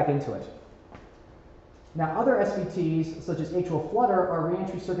going to go back into it. Now, other SVTs, such as atrial flutter, are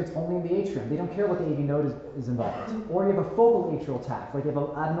reentry circuits only in the atrium. They don't care what the AV node is involved. Or you have a focal atrial tach, like you have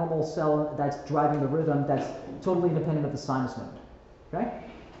an abnormal cell that's driving the rhythm that's totally independent of the sinus node. Okay?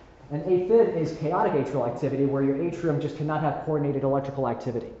 And AFib is chaotic atrial activity, where your atrium just cannot have coordinated electrical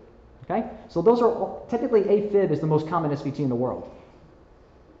activity. Okay? So those are, technically AFib is the most common SVT in the world.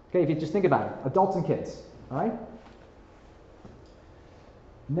 Okay, if you just think about it, adults and kids, all right?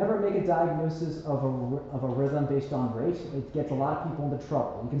 Never make a diagnosis of a rhythm based on rate. It gets a lot of people into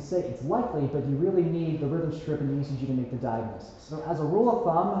trouble. You can say it's likely, but you really need the rhythm strip and the ECG to make the diagnosis. So as a rule of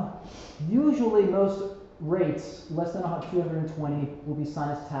thumb, usually most rates, less than 220, will be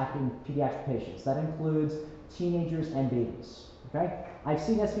sinus tach in pediatric patients. That includes teenagers and babies. Okay? I've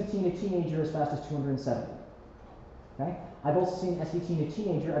seen SVT in a teenager as fast as 270. Okay? I've also seen SVT in a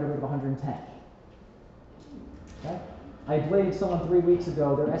teenager at a rate of 110. Okay? I ablated someone 3 weeks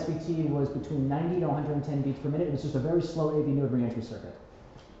ago. Their SVT was between 90 to 110 beats per minute. It was just a very slow AV node reentry circuit.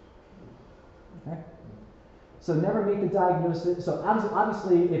 Okay? So never make the diagnosis. So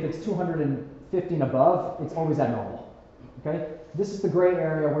obviously, if it's 250 and above, it's always abnormal. Okay? This is the gray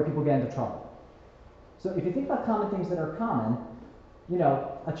area where people get into trouble. So if you think about common things that are common, you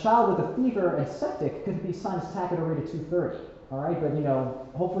know, a child with a fever and septic could be sinus tach at a rate of 230. All right, but you know,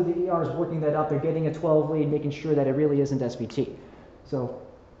 hopefully the ER is working that up. They're getting a 12 lead, making sure that it really isn't SVT. So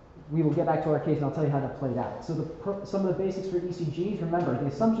we will get back to our case, and I'll tell you how that played out. So some of the basics for ECGs. Remember, the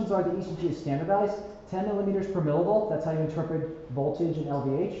assumptions are the ECG is standardized, 10 millimeters per millivolt. That's how you interpret voltage in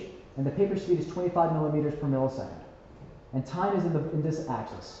LVH, and the paper speed is 25 millimeters per millisecond. And time is in this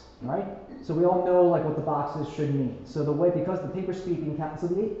axis. All right? So we all know like what the boxes should mean. So the way, because the paper speed being so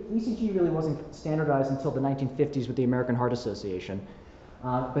the ECG really wasn't standardized until the 1950s with the American Heart Association.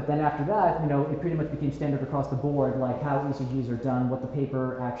 But then after that, you know, it pretty much became standard across the board, like how ECGs are done, what the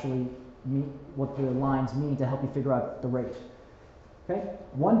paper actually what the lines mean to help you figure out the rate. Okay?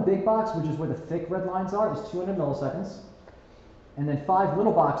 One big box, which is where the thick red lines are, is 200 milliseconds. And then 5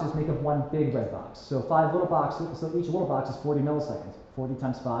 little boxes make up one big red box. So 5 little boxes, so each little box is 40 milliseconds. 40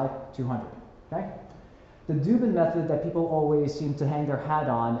 times 5, 200. Okay? The Dubin method that people always seem to hang their hat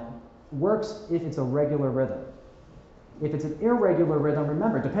on works if it's a regular rhythm. If it's an irregular rhythm,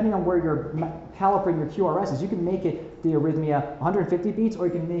 remember, depending on where you're calibrating your QRSs, you can make it, the arrhythmia, 150 beats, or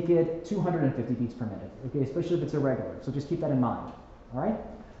you can make it 250 beats per minute, okay, especially if it's irregular. So just keep that in mind, all right?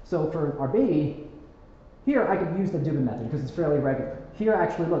 So for our baby, here I could use the Dubin method because it's fairly regular. Here,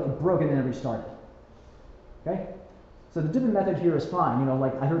 actually, look, it broke and then it restarted, okay? So the Dubin method here is fine. You know,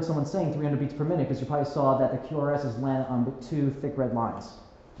 like I heard someone saying 300 beats per minute because you probably saw that the QRSs land on the 2 thick red lines,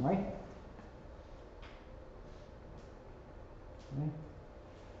 right? Okay.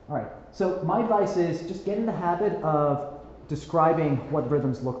 All right, so my advice is just get in the habit of describing what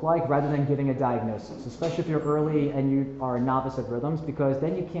rhythms look like rather than giving a diagnosis, especially if you're early and you are a novice at rhythms, because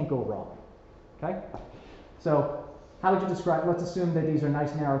then you can't go wrong, okay? So how would you describe, let's assume that these are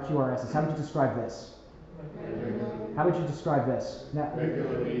nice narrow QRSs. How would you describe this? How would you describe this? Now,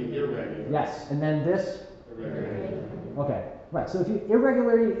 regularly irregular. Yes, and then this? Irregular. Okay, right. So if you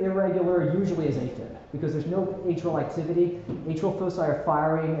irregular usually is AFib because there's no atrial activity. Atrial foci are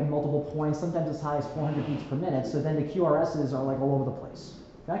firing at multiple points, sometimes as high as 400 beats per minute. So then the QRSs are like all over the place.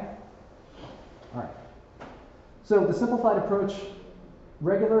 Okay? All right. So the simplified approach,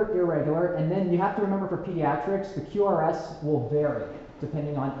 regular, irregular, and then you have to remember for pediatrics, the QRS will vary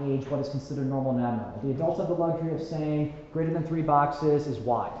depending on age, what is considered normal and abnormal. The adults have the luxury of saying greater than 3 boxes is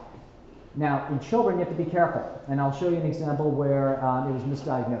wide. Now, in children, you have to be careful, and I'll show you an example where it was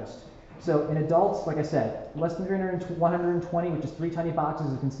misdiagnosed. So in adults, like I said, less than 120, which is 3 tiny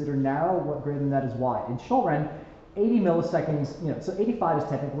boxes, is considered narrow. What greater than that is wide. In children, 80 milliseconds, so 85 is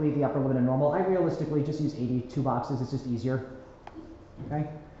technically the upper limit of normal. I realistically just use 82 boxes. It's just easier. Okay?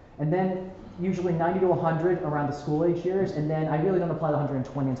 And then usually 90 to 100 around the school age years, and then I really don't apply the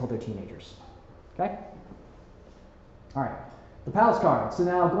 120 until they're teenagers. Okay? All right. The PALS card. So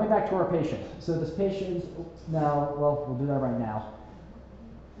now going back to our patient. So this patient, now, well, we'll do that right now.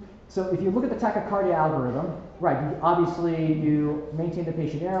 So if you look at the tachycardia algorithm, right, obviously you maintain the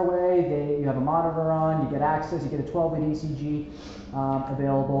patient airway, you have a monitor on, you get access, you get a 12-lead ECG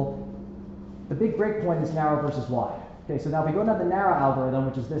available. The big breakpoint is narrow versus wide. Okay, so now if we go down the narrow algorithm,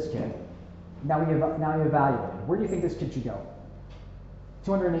 which is this kid, now you evaluate. Where do you think this kid should go?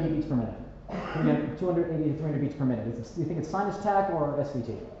 280 beats per minute. 280 to 300 beats per minute. Do you think it's sinus tach or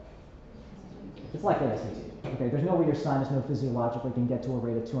SVT? It's likely SVT. Okay, there's no way your sinus node physiologically can get to a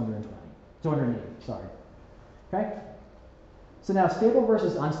rate of 280, sorry. Okay? So now stable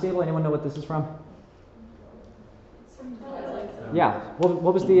versus unstable, anyone know what this is from? Yeah, what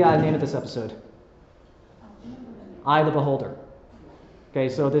was the name of this episode? Eye of the Beholder. Okay,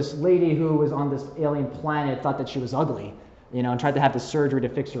 so this lady who was on this alien planet thought that she was ugly, and tried to have the surgery to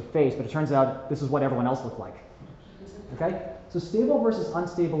fix her face, but it turns out this is what everyone else looked like. Okay? So stable versus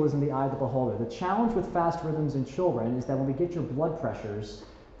unstable is in the eye of the beholder. The challenge with fast rhythms in children is that when we get your blood pressures,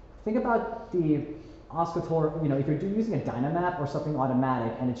 think about the oscillator, if you're using a Dynamap or something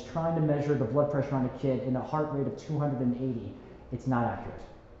automatic and it's trying to measure the blood pressure on a kid in a heart rate of 280, it's not accurate.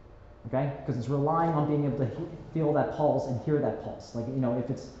 Okay? Because it's relying on being able to feel that pulse and hear that pulse. Like, if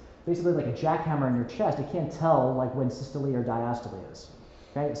it's basically like a jackhammer in your chest, it can't tell like when systole or diastole is.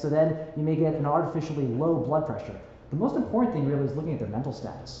 Okay? So then you may get an artificially low blood pressure. The most important thing really is looking at their mental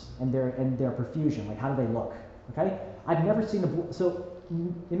status and their perfusion, like how do they look, okay? I've never seen so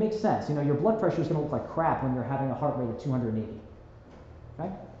it makes sense, your blood pressure is going to look like crap when you're having a heart rate of 280,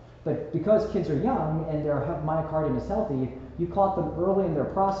 okay? But because kids are young and their myocardium is healthy, you caught them early in their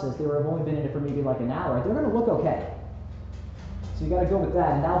process, they have only been in it for maybe like an hour, they're going to look okay. So you got to go with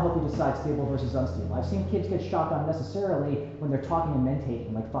that, and that'll help you decide stable versus unstable. I've seen kids get shocked unnecessarily when they're talking and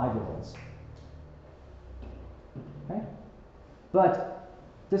mentating, like 5-year-olds. Okay? But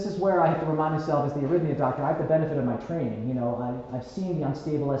this is where I have to remind myself as the arrhythmia doctor, I have the benefit of my training. I've seen the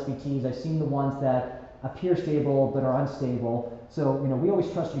unstable SVTs, I've seen the ones that appear stable but are unstable. So, we always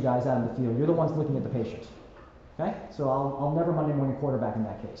trust you guys out in the field. You're the ones looking at the patient. Okay? So I'll never Monday morning quarterback in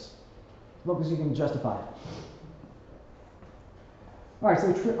that case. Well, because you can justify it. All right,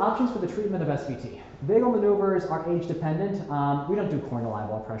 so options for the treatment of SVT. Vagal maneuvers are age dependent. We don't do corneal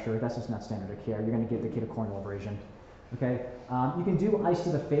eyeball pressure. That's just not standard of care. You're going to give the kid a corneal abrasion. Okay? You can do ice to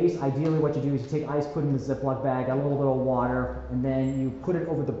the face. Ideally, what you do is you take ice, put it in the Ziploc bag, add a little bit of water, and then you put it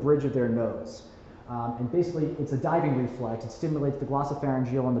over the bridge of their nose. And basically, it's a diving reflex. It stimulates the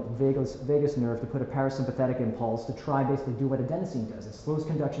glossopharyngeal and the vagus nerve to put a parasympathetic impulse to try basically do what adenosine does. It slows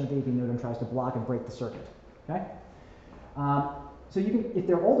conduction of the AV node and tries to block and break the circuit. Okay? So you can, if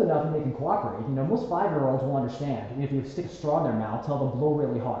they're old enough and they can cooperate, most 5-year-olds will understand. If you stick a straw in their mouth, tell them blow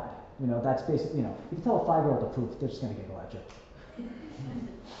really hard. That's basically, if you tell a 5-year-old to poop, they're just going to giggle at you.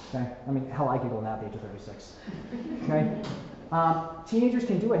 Okay? I mean, hell, I giggle now at the age of 36. Okay? Teenagers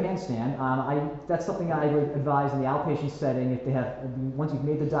can do a handstand. That's something I would advise in the outpatient setting if they have, once you've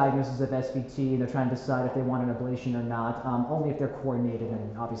made the diagnosis of SVT and they're trying to decide if they want an ablation or not, only if they're coordinated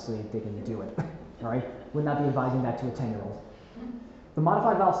and obviously they can do it. All right? Would not be advising that to a 10-year-old. The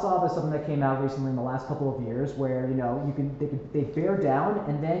modified Valsalva is something that came out recently in the last couple of years where, they bear down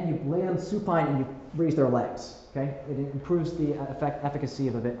and then you lay them supine and you raise their legs, okay? It improves the efficacy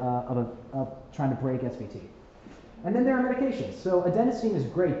of trying to break SVT. And then there are medications. So adenosine is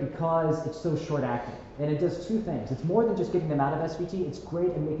great because it's so short-acting, and it does two things. It's more than just getting them out of SVT, it's great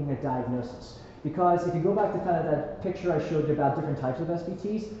at making a diagnosis. Because if you go back to kind of that picture I showed you about different types of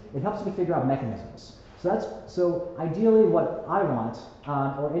SVTs, it helps me figure out mechanisms. So ideally what I want,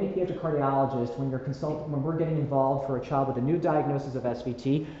 or any pediatric cardiologist, when we're getting involved for a child with a new diagnosis of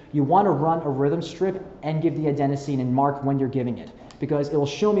SVT, you want to run a rhythm strip and give the adenosine and mark when you're giving it. Because it will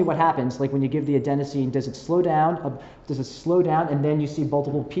show me what happens, like when you give the adenosine, does it slow down and then you see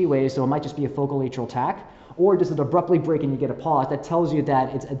multiple P waves, so it might just be a focal atrial tach, or does it abruptly break and you get a pause? That tells you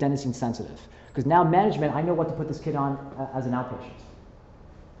that it's adenosine sensitive. Because now management, I know what to put this kid on as an outpatient.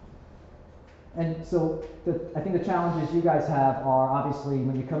 And so I think the challenges you guys have are obviously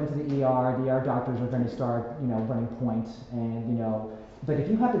when you come into the ER doctors are going to start, running point and, but if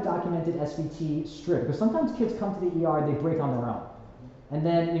you have the documented SVT strip, because sometimes kids come to the ER and they break on their own. And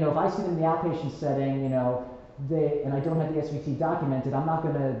then, if I see them in the outpatient setting, and I don't have the SVT documented, I'm not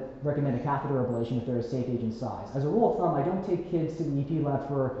going to recommend a catheter ablation if they're a safe age and size. As a rule of thumb, I don't take kids to the EP lab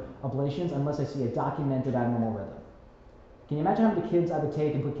for ablations unless I see a documented abnormal rhythm. Can you imagine how many kids I would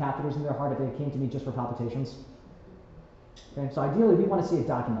take and put catheters in their heart if they came to me just for palpitations? Okay, so ideally we want to see it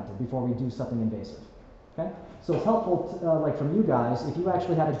documented before we do something invasive. Okay, so it's helpful, like from you guys, if you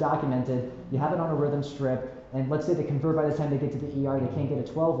actually have it documented, you have it on a rhythm strip, and let's say they convert by the time they get to the ER, they can't get a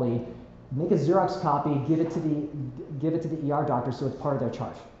 12 lead. Make a Xerox copy, give it to the ER doctor so it's part of their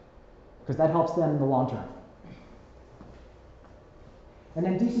chart, because that helps them in the long term. And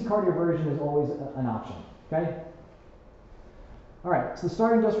then DC cardioversion is always an option. Okay. All right, so the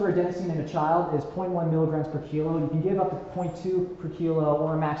starting dose for adenosine in a child is 0.1 milligrams per kilo. You can give up to 0.2 per kilo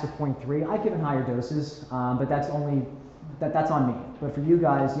or a max of 0.3. I've given higher doses, but that's on me. But for you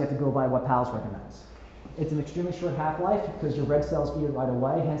guys, you have to go by what PALS recommends. It's an extremely short half-life because your red cells eat it right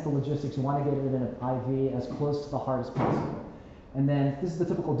away, hence the logistics. You want to get it in an IV as close to the heart as possible. And then this is the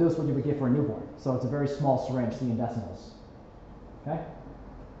typical dose what you would give for a newborn. So it's a very small syringe, 3 in decimals. Okay?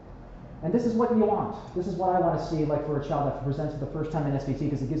 And this is what you want. This is what I want to see, like for a child that presents for the first time in SVT,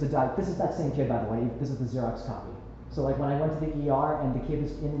 because it gives a this is that same kid, by the way. This is the Xerox copy. So like when I went to the ER and the kid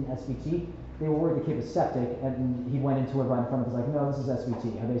was in SVT, they were worried the kid was septic, and he went into it right in front of us like, no, this is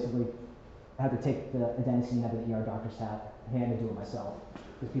SVT. I basically had to take the adenosine out of the ER doctor's hand and do it myself,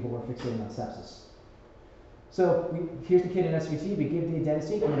 because people were fixating on sepsis. So here's the kid in SVT. We give the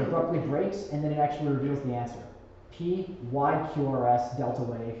adenosine, and it abruptly breaks, and then it actually reveals the answer. P, wide QRS, delta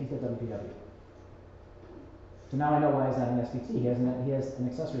wave, he's got WPW. So now I know why he's having SVT. He has an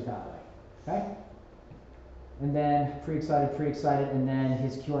accessory pathway, okay? And then pre-excited, and then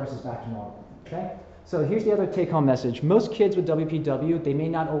his QRS is back to normal, okay? So here's the other take-home message. Most kids with WPW, they may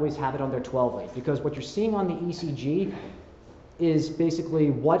not always have it on their 12 lead, because what you're seeing on the ECG is basically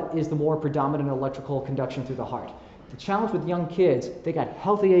what is the more predominant electrical conduction through the heart. The challenge with young kids, they got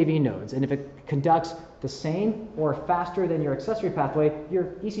healthy AV nodes, and if it conducts the same or faster than your accessory pathway, your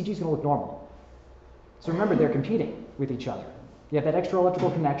ECG is going to look normal. So remember, they're competing with each other. You have that extra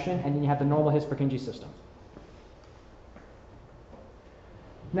electrical connection, and then you have the normal His-Purkinje system.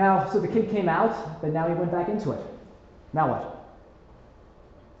 Now, so the kid came out, but now he went back into it. Now what?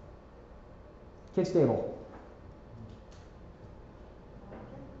 Kid stable.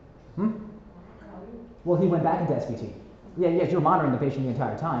 Well, he went back into SVT. Yeah, yes, you're monitoring the patient the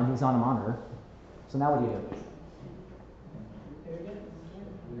entire time. He's on a monitor. So now what do you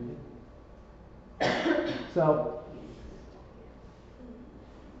do? So,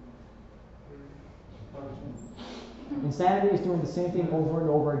 insanity is doing the same thing over and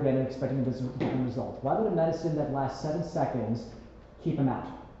over again and expecting a different result. Why would a medicine that lasts 7 seconds keep him out?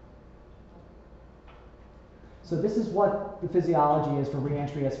 So this is what the physiology is for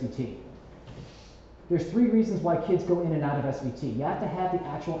re-entry SVT. There's 3 reasons why kids go in and out of SVT. You have to have the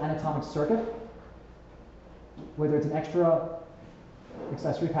actual anatomic circuit, whether it's an extra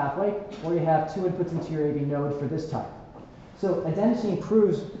accessory pathway, or you have 2 inputs into your AV node for this type. So adenosine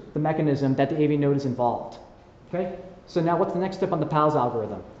proves the mechanism that the AV node is involved. Okay? So now what's the next step on the PALS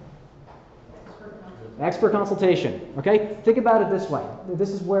algorithm? Expert consultation. Okay? Think about it this way.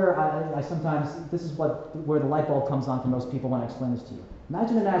 This is where where the light bulb comes on for most people when I explain this to you.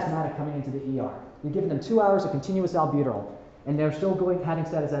 Imagine an asthmatic coming into the ER. You're giving them 2 hours of continuous albuterol, and they're still having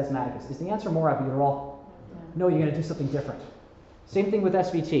status asthmaticus. Is the answer more albuterol? No, you're going to do something different. Same thing with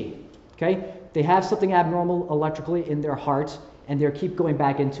SVT. Okay? They have something abnormal electrically in their heart, and they keep going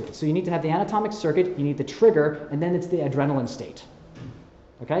back into it. So you need to have the anatomic circuit, you need the trigger, and then it's the adrenaline state.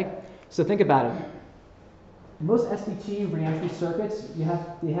 Okay? So think about it. In most SVT reentry circuits, they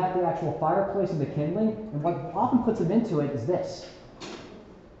have the actual fireplace and the kindling, and what often puts them into it is this.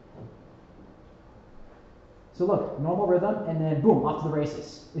 So look, normal rhythm, and then boom, off to the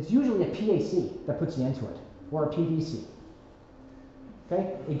races. It's usually a PAC that puts you into it, or a PVC.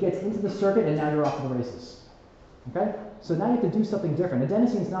 Okay? It gets into the circuit, and now you're off to the races. Okay? So now you have to do something different.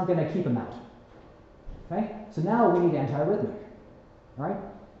 Adenosine is not going to keep them out. Okay? So now we need antiarrhythmic. All right?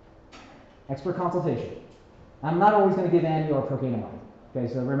 Expert consultation. I'm not always going to give AMI or procainamide.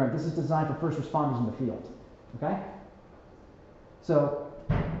 Okay, so remember, this is designed for first responders in the field. Okay? So,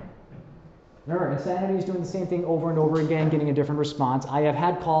 remember, insanity is doing the same thing over and over again, getting a different response. I have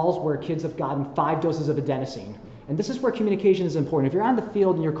had calls where kids have gotten 5 doses of adenosine. And this is where communication is important. If you're on the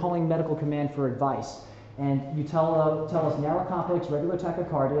field and you're calling medical command for advice, and you tell us narrow complex, regular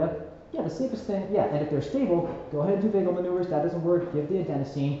tachycardia, yeah, the safest thing, yeah, and if they're stable, go ahead and do vagal maneuvers. That doesn't work, give the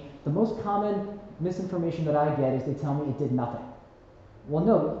adenosine. The most common misinformation that I get is they tell me it did nothing. Well,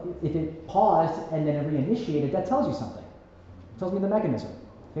 no, if it paused and then it reinitiated, that tells you something. Tells me the mechanism.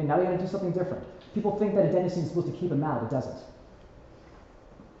 Okay, now you got to do something different. People think that adenosine is supposed to keep them out. It doesn't.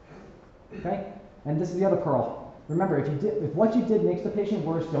 Okay? And this is the other pearl. Remember, if what you did makes the patient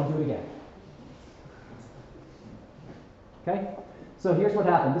worse, don't do it again. Okay? So here's what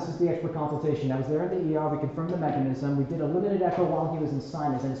happened. This is the expert consultation. I was there in the ER. We confirmed the mechanism. We did a limited echo while he was in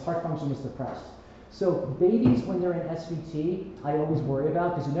sinus, and his heart function was depressed. So babies, when they're in SVT, I always worry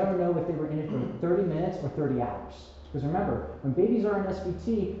about, because you never know if they were in it for 30 minutes or 30 hours. Because remember, when babies are in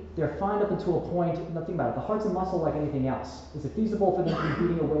SVT, they're fine up until a point. Think about it. The heart's a muscle like anything else. Is it feasible for them to be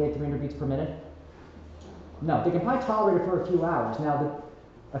beating away at 300 beats per minute? No. They can probably tolerate it for a few hours. Now,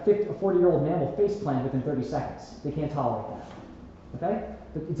 a 40-year-old man will face plant within 30 seconds. They can't tolerate that. Okay?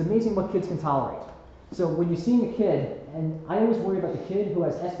 But it's amazing what kids can tolerate. So when you're seeing a kid, and I always worry about the kid who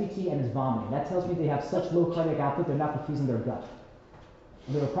has SVT and is vomiting. That tells me they have such low cardiac output, they're not perfusing their gut.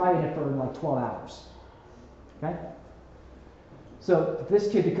 And they were probably in it for like 12 hours. Okay? So this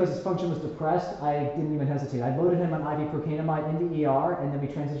kid, because his function was depressed, I didn't even hesitate. I loaded him on IV procainamide in the ER, and then we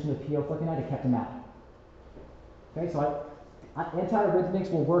transitioned to PO flecainide and kept him out. Okay, so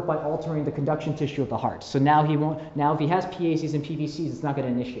antiarrhythmics will work by altering the conduction tissue of the heart. So now he won't. Now if he has PACs and PVCs, it's not going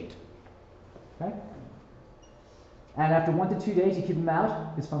to initiate. Okay. And after 1 to 2 days, you keep him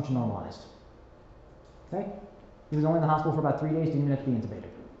out, his function normalized. Okay. He was only in the hospital for about 3 days. Didn't even have to be intubated.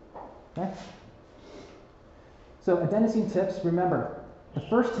 Okay. So adenosine tips. Remember, the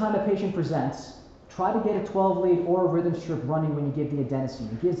first time a patient presents, try to get a 12-lead or a rhythm strip running when you give the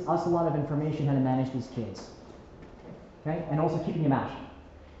adenosine. It gives us a lot of information how to manage these kids. Okay, and also keeping him out.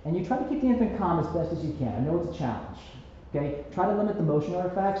 And you try to keep the infant calm as best as you can. I know it's a challenge. Okay, try to limit the motion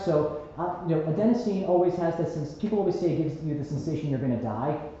artifacts. So, adenosine always has this. People always say it gives you the sensation you're going to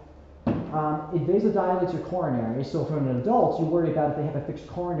die. It vasodilates your coronary. So, for an adult, you worry about if they have a fixed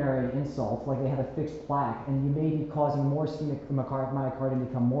coronary insult, like they have a fixed plaque, and you may be causing more ischemic myocardium to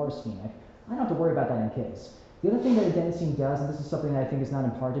become more ischemic. I don't have to worry about that in kids. The other thing that adenosine does, and this is something that I think is not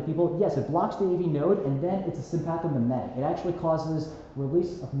imparted to people, yes, it blocks the AV node, and then it's a sympathomimetic. It actually causes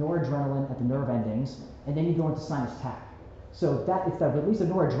release of noradrenaline at the nerve endings, and then you go into sinus tach. So it's that release of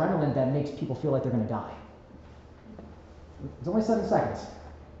noradrenaline that makes people feel like they're going to die. It's only 7 seconds.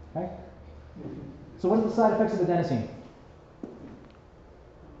 Okay? So what are the side effects of adenosine?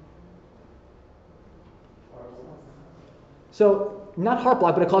 So not heart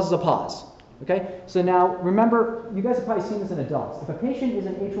block, but it causes a pause. Okay, so now remember, you guys have probably seen this in adults. If a patient is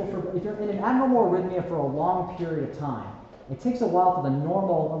if you're in an abnormal arrhythmia for a long period of time, it takes a while for the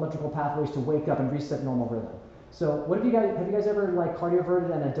normal electrical pathways to wake up and reset normal rhythm. So have you guys ever like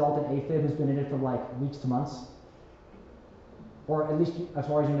cardioverted an adult in AFib who's been in it for like weeks to months? Or at least as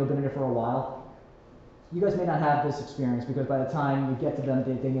far as you know, been in it for a while? You guys may not have this experience because by the time you get to them,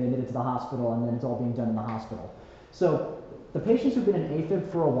 they get admitted to the hospital and then it's all being done in the hospital. So the patients who've been in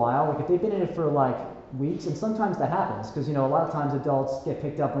AFib for a while, like if they've been in it for like weeks, and sometimes that happens, because a lot of times adults get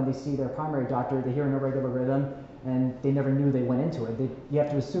picked up when they see their primary doctor, they hear an irregular rhythm, and they never knew they went into it. You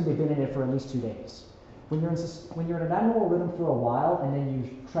have to assume they've been in it for at least 2 days. When you're in an abnormal rhythm for a while, and then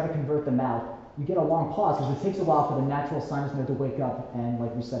you try to convert them out, you get a long pause, because it takes a while for the natural sinus node to wake up and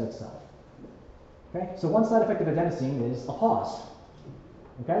like reset itself. Okay, so one side effect of adenosine is a pause.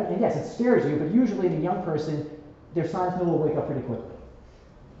 Okay, and yes, it scares you, but usually in a young person, their sinus node will wake up pretty quickly.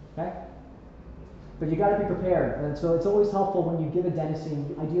 Okay? But you got to be prepared. And so it's always helpful when you give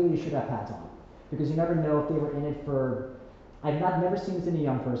adenosine, ideally you should have pads on. Because you never know if they were in it for, I've never seen this in a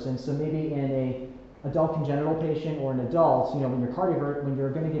young person, so maybe in a adult congenital patient or an adult, when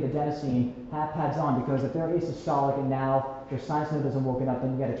you're going to give adenosine, have pads on, because if they're asystolic and now their sinus node isn't woken up,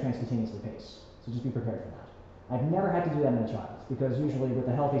 then you got to transcutaneously pace. So just be prepared for that. I've never had to do that in a child, because usually with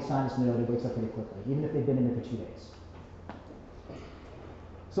a healthy sinus node, it wakes up pretty quickly, even if they've been in it for 2 days.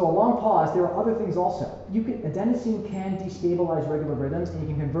 So a long pause, there are other things also. Adenosine can destabilize regular rhythms, and you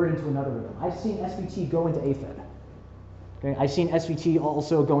can convert into another rhythm. I've seen SVT go into AFib. Okay? I've seen SVT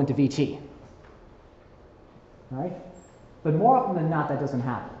also go into VT. All right? But more often than not, that doesn't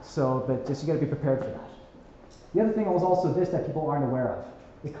happen. But just you got to be prepared for that. The other thing was also this that people aren't aware of.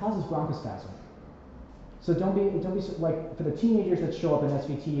 It causes bronchospasm. So don't be like, for the teenagers that show up in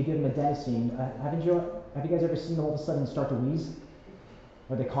SVT, you give them adenosine. Have you guys ever seen them all of a sudden start to wheeze?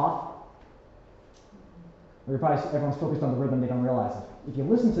 Or they cough? Or everyone's focused on the rhythm, they don't realize it. If you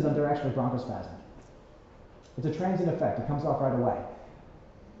listen to them, they're actually bronchospasm. It's a transient effect, it comes off right away.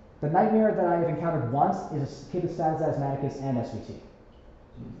 The nightmare that I have encountered once is a kid with status asthmaticus and SVT.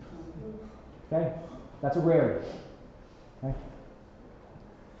 Okay? That's a rarity. Okay?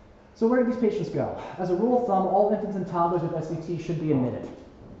 So where do these patients go? As a rule of thumb, all infants and toddlers with SVT should be admitted,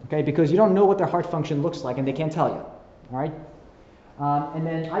 okay? Because you don't know what their heart function looks like, and they can't tell you, all right? And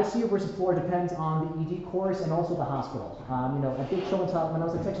then ICU versus floor depends on the ED course and also the hospital. At Big Children's Hospital, when I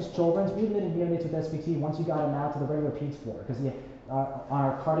was at Texas Children's, we admitted neonates with SVT once you got them out to the regular peds floor, because on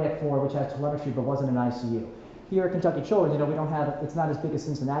our cardiac floor, which has telemetry but wasn't an ICU. Here at Kentucky Children's, we don't have, it's not as big as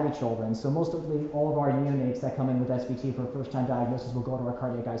Cincinnati Children's, so mostly all of our neonates that come in with SVT for a first-time diagnosis will go to our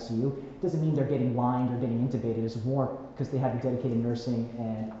cardiac ICU. It doesn't mean they're getting lined or getting intubated, it's more because they have dedicated nursing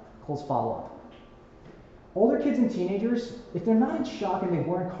and close follow-up. Older kids and teenagers, if they're not in shock and they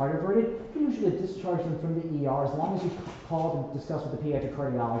weren't cardioverted, you can usually discharge them from the ER as long as you call and discuss with the pediatric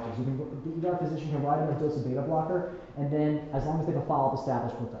cardiologist. The ER physician can write them a dose of beta blocker, and then as long as they have a follow-up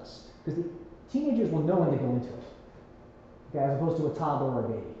established with us. Because the teenagers will know when they go into it, okay, as opposed to a toddler or a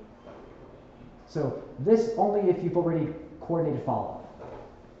baby. So this only if you've already coordinated follow-up.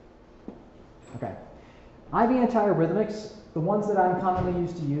 Okay. IV antiarrhythmics, the ones that I'm commonly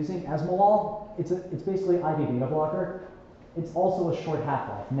used to using, Esmolol, it's basically IV beta blocker. It's also a short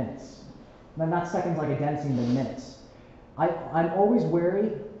half-life, minutes. Not seconds like adenosine, but minutes. I'm always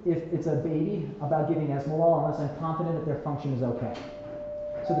wary if it's a baby about giving Esmolol unless I'm confident that their function is okay.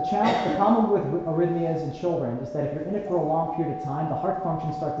 So the problem with arrhythmias in children is that if you're in it for a long period of time, the heart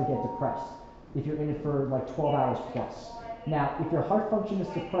function starts to get depressed if you're in it for like 12 hours plus. Now, if your heart function is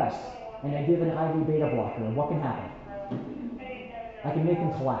depressed and I give an IV beta blocker, what can happen? I can make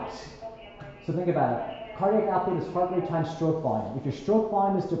them collapse. So think about it. Cardiac output is heart rate times stroke volume. If your stroke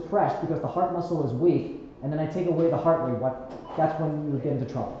volume is depressed because the heart muscle is weak, and then I take away the heart rate, that's when you would get into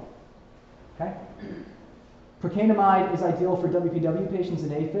trouble. Okay? Procainamide is ideal for WPW patients in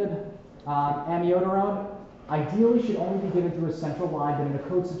AFib. Amiodarone, ideally should only be given through a central line, but in a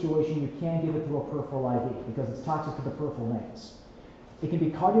code situation, you can give it through a peripheral IV because it's toxic to the peripheral veins. It can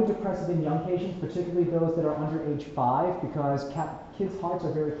be cardiodepressive in young patients, particularly those that are under age 5, because kids' hearts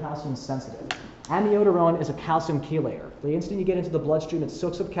are very calcium sensitive. Amiodarone is a calcium chelator. The instant you get into the bloodstream, it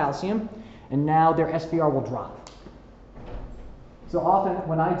soaks up calcium, and now their SVR will drop. So often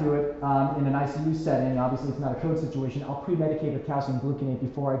when I do it in an ICU setting, obviously it's not a code situation, I'll pre-medicate with calcium gluconate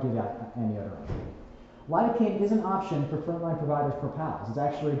before I give amiodarone. Lidocaine is an option for frontline providers per PALS. It's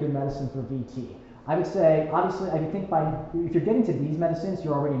actually a good medicine for VT. I would say, obviously, I would think if you're getting to these medicines,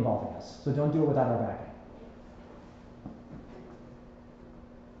 you're already involving us. So don't do it without our backing.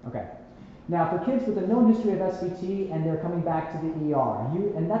 Okay. Now, for kids with a known history of SVT and they're coming back to the ER,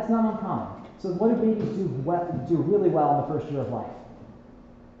 and that's not uncommon. So what do babies do really well in the first year of life?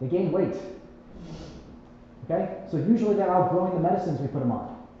 They gain weight. Okay? So usually they're outgrowing the medicines we put them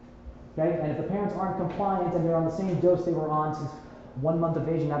on. Okay? And if the parents aren't compliant and they're on the same dose they were on since 1 month of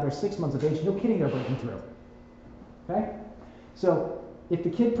age and now they're 6 months of age, no kidding, they're breaking through. Okay? So if the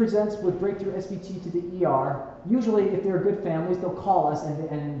kid presents with breakthrough SVT to the ER, usually if they're good families, they'll call us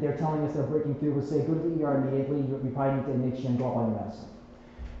and they're telling us they're breaking through. We'll say, go to the ER immediately. You probably need to admit you and go up on your medicine.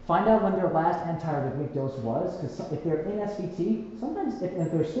 Find out when their last antiarrhythmic dose was, because if they're in SVT, sometimes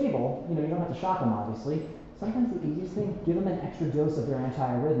if they're stable, you don't have to shock them, obviously. Sometimes the easiest thing, give them an extra dose of their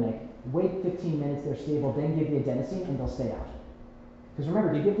antiarrhythmic, wait 15 minutes, they're stable, then give the adenosine, and they'll stay out. Because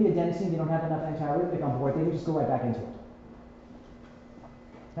remember, if you give the adenosine, they don't have enough antiarrhythmic on board, they can just go right back into it.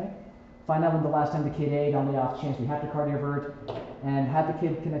 Okay? Find out when the last time the kid ate on the off chance we have to cardiovert, and have the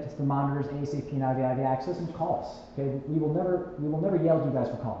kid connected to the monitors, ASAP and IV access, and call us. Okay? We will never yell at you guys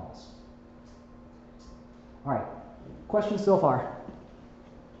for calling us. All right. Questions so far?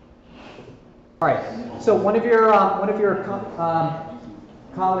 All right. So one of your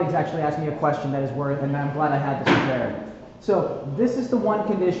colleagues actually asked me a question that is worth, and I'm glad I had this prepared. So this is the one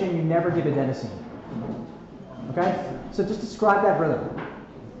condition you never give adenosine. Okay? So just describe that rhythm.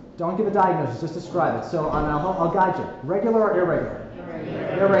 Don't give a diagnosis, just describe it. So I'll guide you. Regular or irregular?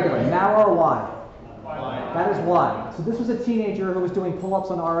 Irregular. Narrow or wide? Wide. That is wide. So this was a teenager who was doing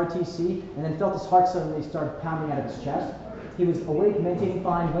pull-ups on ROTC and then felt his heart suddenly start pounding out of his chest. He was awake, maintaining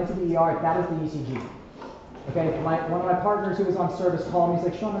fine, went to the ER. That is the ECG. Okay, one of my partners who was on service called me.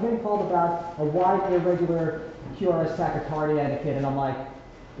 He's like, Sean, I'm getting called about a wide irregular QRS tachycardia in a kid, and I'm like,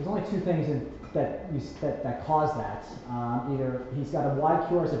 there's only two things that cause that. Either he's got a wide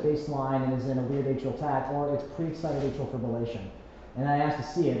QRS at baseline and is in a weird atrial tach, or it's pre-excited atrial fibrillation. And I asked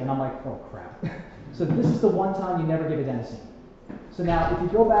to see it, and I'm like, oh crap. So this is the one time you never give adenosine. So now, if you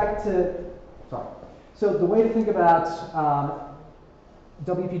go back to, so the way to think about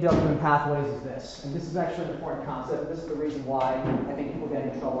WPW and pathways is this, and this is actually an important concept. This is the reason why I think people get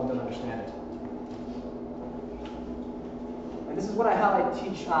into trouble and don't understand it. And this is how I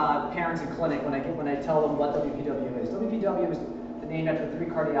teach parents in clinic when I tell them what WPW is. WPW is named after 3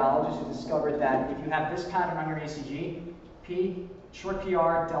 cardiologists who discovered that if you have this pattern on your ECG, P, short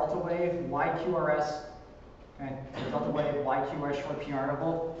PR, delta wave, wide QRS, Okay? Delta wave, YQR, short PR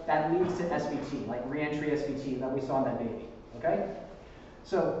interval, that leads to SVT, like reentry SVT that we saw in that baby. Okay?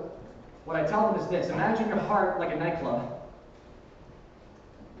 So what I tell them is this: imagine your heart like a nightclub.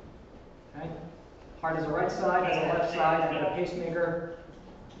 Okay? Heart has a right side, has a left side, you've got a pacemaker,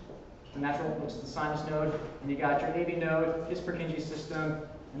 the natural, which is the sinus node, and you got your AV node, his Purkinje system,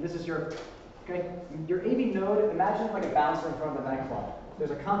 and this is your, okay? Your AV node, imagine it like a bouncer in front of a nightclub.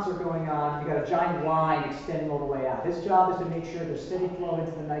 There's a concert going on, you got a giant line extending all the way out. His job is to make sure there's steady flow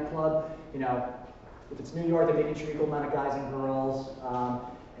into the nightclub. You know, if it's New York, they're making sure equal amount of guys and girls,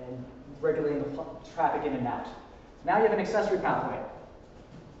 and regulating the traffic in and out. Now you have an accessory pathway.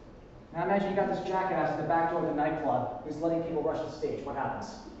 Now imagine you got this jackass at the back door of the nightclub who's letting people rush the stage. What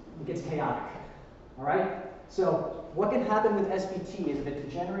happens? It gets chaotic. All right? So what can happen with SVT is if it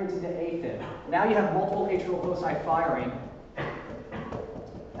degenerates into AFib, now you have multiple atrial foci firing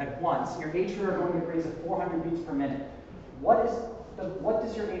at once. Your atria are going to raise at 400 beats per minute. What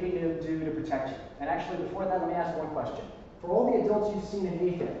does your AV node do to protect you? And actually, before that, let me ask one question. For all the adults you've seen in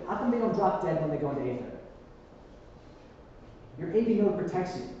AFib, how come they don't drop dead when they go into AFib? Your AV node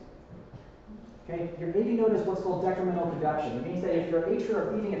protects you. Okay? Your AV node is what's called decremental conduction. It means that if your atria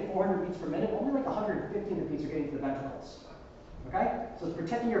are beating at 400 beats per minute, only like 150 of the beats are getting to the ventricles. Okay? So it's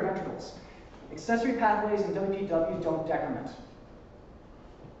protecting your ventricles. Accessory pathways in WPW don't decrement.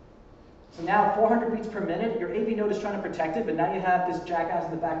 So now 400 beats per minute, your AV node is trying to protect it, but now you have this jackass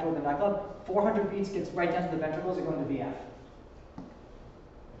in the back door of the nightclub. 400 beats gets right down to the ventricles and going to VF.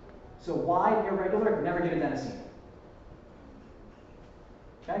 So why irregular? Never get adenosine.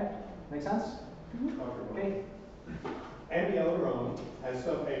 Okay? Make sense? Okay. Amiodarone has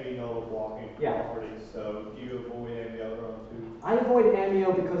some AV node blocking Yeah. properties, so do you avoid amiodarone too? I avoid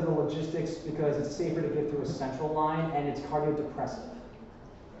amio because of the logistics, because it's safer to give through a central line and it's cardiodepressive.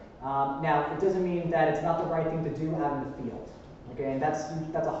 Now, it doesn't mean that it's not the right thing to do out in the field. Okay, and that's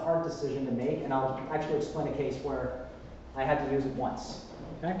a hard decision to make, and I'll actually explain a case where I had to use it once.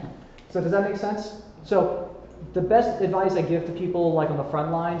 Okay, so does that make sense? So the best advice I give to people like on the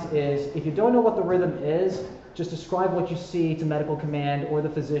front lines is if you don't know what the rhythm is, just describe what you see to medical command or the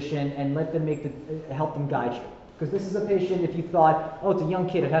physician and let them help them guide you. Because this is a patient, if you thought, oh, it's a young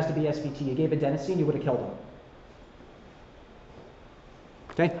kid, it has to be SVT, you gave adenosine, you would have killed him.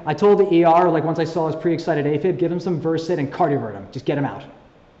 Okay, I told the ER, like once I saw his pre-excited AFib, give him some Versed and cardiovert him, just get him out.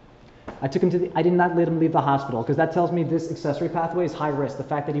 I took him to I did not let him leave the hospital because that tells me this accessory pathway is high risk, the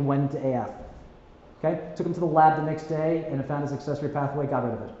fact that he went into AF. Okay, took him to the lab the next day and I found his accessory pathway, got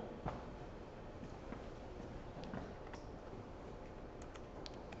rid of it.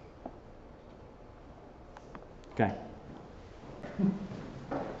 Okay.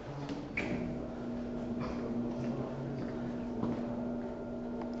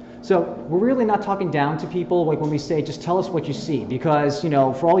 So we're really not talking down to people like when we say, just tell us what you see, because, you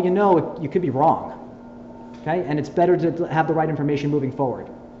know, for all you know, you could be wrong. Okay, and it's better to have the right information moving forward.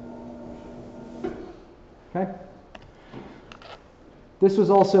 Okay. This was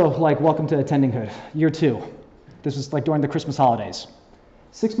also like welcome to attendinghood, year 2. This was like during the Christmas holidays.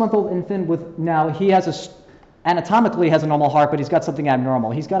 6-month-old infant with, now he has anatomically has a normal heart, but he's got something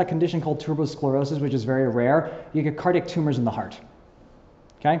abnormal. He's got a condition called tuberosclerosis, which is very rare. You get cardiac tumors in the heart.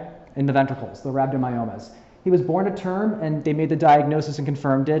 Okay, in the ventricles, the rhabdomyomas. He was born to term, and they made the diagnosis and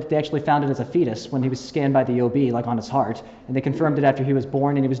confirmed it. They actually found it as a fetus when he was scanned by the OB, like on his heart, and they confirmed it after he was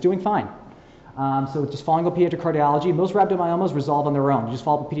born, and he was doing fine. So just following up pediatric cardiology, most rhabdomyomas resolve on their own. You just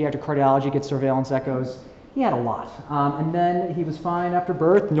follow up pediatric cardiology, get surveillance echoes. He had a lot. And then he was fine after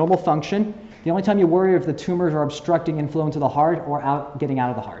birth, normal function. The only time you worry if the tumors are obstructing inflow into the heart or getting out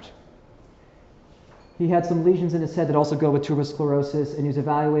of the heart. He had some lesions in his head that also go with tuberosclerosis, and he was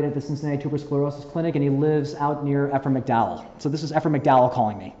evaluated at the Cincinnati Tuberosclerosis Clinic, and he lives out near Ephraim McDowell. So this is Ephraim McDowell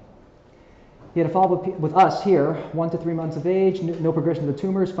calling me. He had a follow-up with us here, 1 to 3 months of age, no progression of the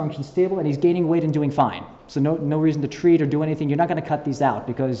tumors, function stable, and he's gaining weight and doing fine. So no reason to treat or do anything. You're not going to cut these out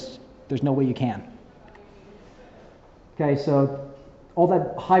because there's no way you can. Okay, so all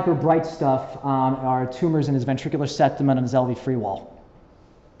that hyper bright stuff are tumors in his ventricular septum and on his LV free wall.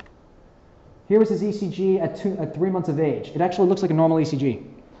 Here was his ECG at 3 months of age. It actually looks like a normal ECG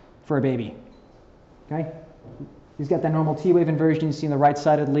for a baby. Okay? He's got that normal T-wave inversion you see in the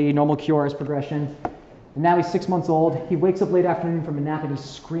right-sided lead, normal QRS progression. And now he's 6 months old. He wakes up late afternoon from a nap and he's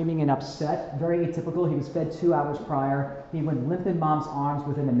screaming and upset. Very atypical. He was fed 2 hours prior. He went limp in mom's arms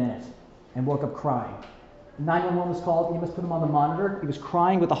within a minute and woke up crying. 911 was called. EMS put him on the monitor. He was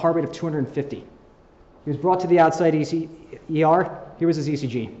crying with a heart rate of 250. He was brought to the outside ER. Here was his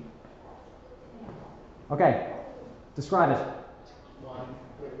ECG. Okay, describe it.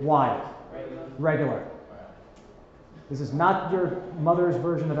 Wide. Regular. This is not your mother's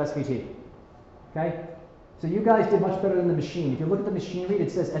version of SVT. Okay? So you guys did much better than the machine. If you look at the machine read, it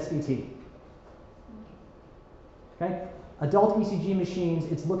says SVT. Okay? Adult ECG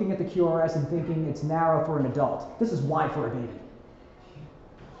machines, it's looking at the QRS and thinking it's narrow for an adult. This is wide for a baby.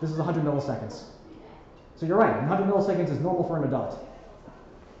 This is 100 milliseconds. So you're right, 100 milliseconds is normal for an adult.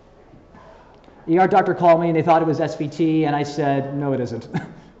 ER doctor called me and they thought it was SVT, and I said, no, it isn't.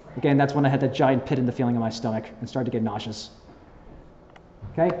 Again, that's when I had that giant pit in the feeling in my stomach and started to get nauseous.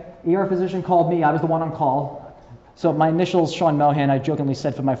 Okay, ER physician called me, I was the one on call. So my initials, Sean Mohan, I jokingly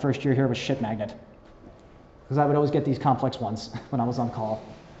said for my first year here was shit magnet, because I would always get these complex ones when I was on call.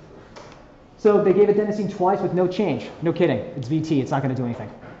 So they gave adenosine twice with no change. No kidding, it's VT, it's not gonna do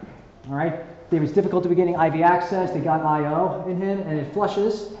anything. All right, there was difficulty getting IV access, they got IO in him, and it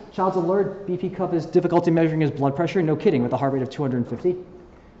flushes. Child's alert, BP cuff is difficulty measuring his blood pressure, no kidding, with a heart rate of 250.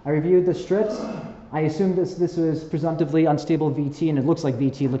 I reviewed the strips. I assumed this was presumptively unstable VT, and it looks like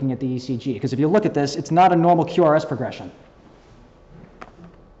VT looking at the ECG, because if you look at this, it's not a normal QRS progression.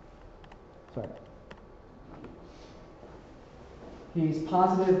 Sorry. He's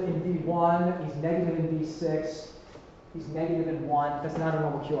positive in V1, he's negative in V6, he's negative in 1. That's not a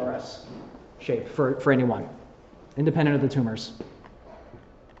normal QRS shape for anyone, independent of the tumors.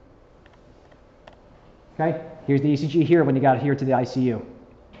 Okay, here's the ECG here when he got here to the ICU.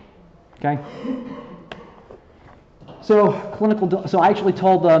 Okay. So I actually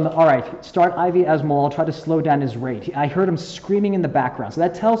told them, all right, start IV Esmolol, try to slow down his rate. I heard him screaming in the background. So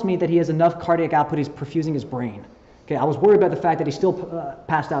that tells me that he has enough cardiac output, he's perfusing his brain. Okay, I was worried about the fact that he still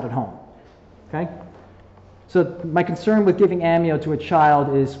passed out at home. Okay. So my concern with giving amnio to a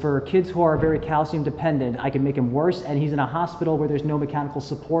child is for kids who are very calcium dependent, I can make him worse, and he's in a hospital where there's no mechanical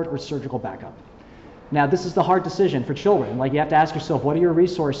support or surgical backup. Now, this is the hard decision for children. Like, you have to ask yourself, what are your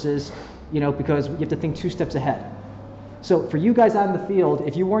resources? You know, because you have to think 2 steps ahead. So for you guys out in the field,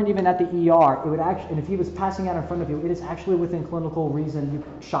 if you weren't even at the ER, it would actually, and if he was passing out in front of you, it is actually within clinical reason you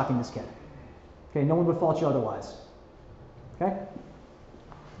shocking this kid. Okay, no one would fault you otherwise. Okay?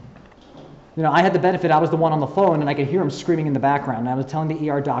 You know, I had the benefit, I was the one on the phone, and I could hear him screaming in the background. And I was telling the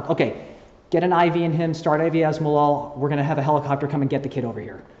ER doc, okay, get an IV in him, start IV Esmolol, we're going to have a helicopter come and get the kid over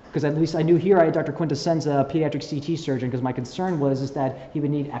here. Because at least I knew here I had Dr. Quintasenza, a pediatric CT surgeon, because my concern was that he would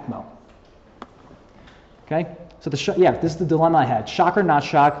need ECMO. Okay? So this is the dilemma I had. Shock or not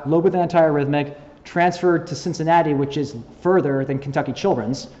shock, load with antiarrhythmic, transferred to Cincinnati, which is further than Kentucky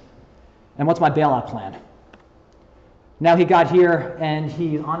Children's. And what's my bailout plan? Now he got here, and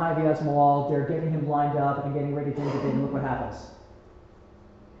he's on IV Esmolol, they're getting him lined up and getting ready to intubate, and look what happens.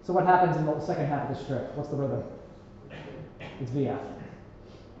 So what happens in the second half of the strip? What's the rhythm? It's VF.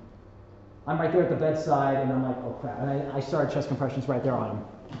 I'm right there at the bedside, and I'm like, oh crap. And I started chest compressions right there on him.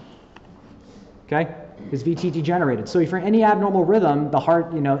 Okay? His VT degenerated. So for any abnormal rhythm, the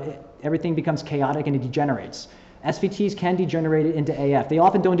heart, everything becomes chaotic and it degenerates. SVTs can degenerate into AF. They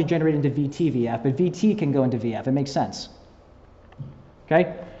often don't degenerate into VT-VF, but VT can go into VF. It makes sense.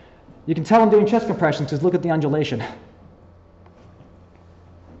 Okay? You can tell I'm doing chest compressions because look at the undulation.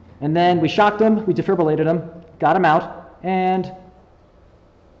 And then we shocked him, we defibrillated him, got him out, and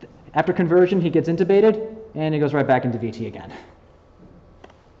after conversion, he gets intubated, and he goes right back into VT again.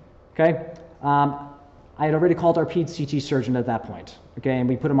 Okay? I had already called our ped CT surgeon at that point, okay, and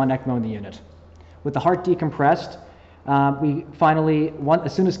we put him on ECMO in the unit. With the heart decompressed, we finally,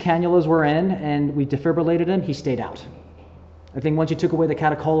 as soon as cannulas were in and we defibrillated him, he stayed out. I think once you took away the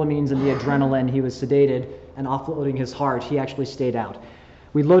catecholamines and the adrenaline, he was sedated and offloading his heart, he actually stayed out.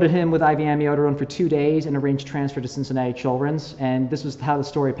 We loaded him with IV amiodarone for 2 days and arranged transfer to Cincinnati Children's, and this was how the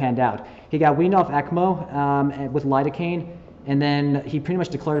story panned out. He got weaned off ECMO with lidocaine, and then he pretty much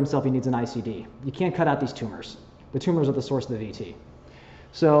declared himself he needs an ICD. You can't cut out these tumors. The tumors are the source of the VT.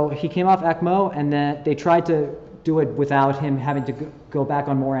 So he came off ECMO, and then they tried to do it without him having to go back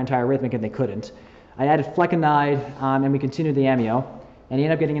on more antiarrhythmic, and they couldn't. I added flecainide, and we continued the amio, and he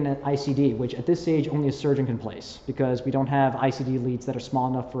ended up getting an ICD, which at this stage only a surgeon can place, because we don't have ICD leads that are small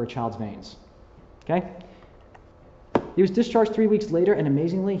enough for a child's veins. Okay? He was discharged 3 weeks later, and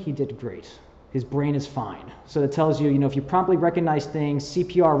amazingly, he did great. His brain is fine. So it tells you, if you promptly recognize things,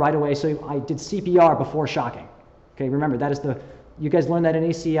 CPR right away. So I did CPR before shocking. Okay, remember, that is you guys learned that in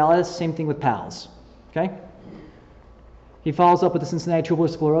ACLS, same thing with PALS. Okay? He follows up with the Cincinnati Tubular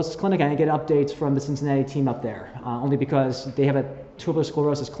Sclerosis Clinic, and I get updates from the Cincinnati team up there, only because they have a tubular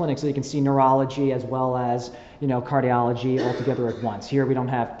sclerosis clinic, so you can see neurology as well as cardiology all together at once. Here we don't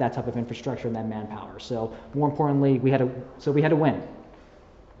have that type of infrastructure and that manpower. So more importantly, we had to win.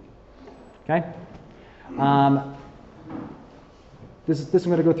 Okay. This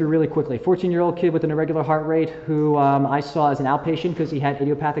I'm going to go through really quickly. 14-year-old kid with an irregular heart rate who I saw as an outpatient because he had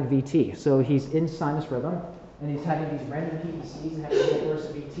idiopathic VT. So he's in sinus rhythm, and he's having these random PVCs and having a burst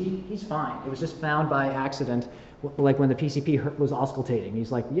of VT. He's fine. It was just found by accident, like when the PCP was auscultating.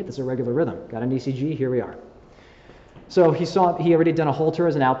 He's like, yeah, this is a regular rhythm. Got an ECG, here we are. So he already done a Holter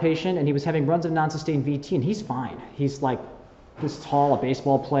as an outpatient, and he was having runs of non-sustained VT, and he's fine. He's like this tall, a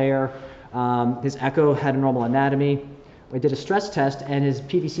baseball player. His echo had a normal anatomy. I did a stress test, and his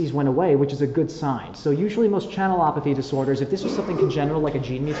PVCs went away, which is a good sign. So usually most channelopathy disorders, if this was something congenital like a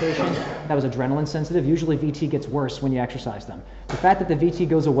gene mutation that was adrenaline sensitive, usually VT gets worse when you exercise them. The fact that the VT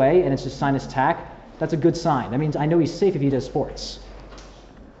goes away and it's just sinus tach, that's a good sign. That means I know he's safe if he does sports.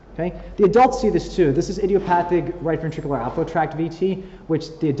 Okay? The adults see this too. This is idiopathic right ventricular outflow tract VT,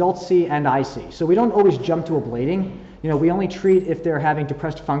 which the adults see and I see. So we don't always jump to ablating. We only treat if they're having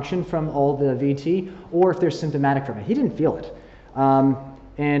depressed function from all the VT or if they're symptomatic from it. He didn't feel it.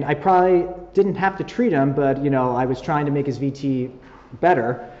 And I probably didn't have to treat him, but I was trying to make his VT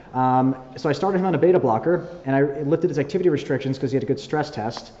better. So I started him on a beta blocker, and I lifted his activity restrictions because he had a good stress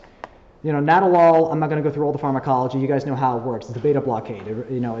test. Nadolol, I'm not going to go through all the pharmacology. You guys know how it works. It's a beta blockade.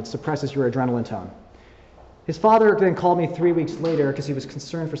 It suppresses your adrenaline tone. His father then called me 3 weeks later because he was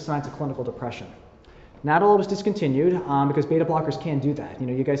concerned for signs of clinical depression. Nadolol was discontinued because beta blockers can't do that.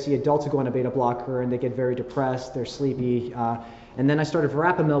 You guys see adults who go on a beta blocker and they get very depressed, they're sleepy. And then I started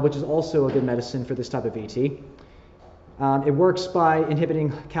verapamil, which is also a good medicine for this type of VT. It works by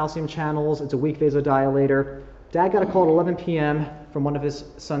inhibiting calcium channels. It's a weak vasodilator. Dad got a call at 11 p.m. from one of his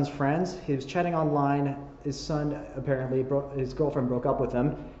son's friends. He was chatting online. His son apparently, his girlfriend broke up with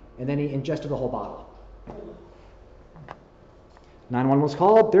him, and then he ingested the whole bottle. 911 was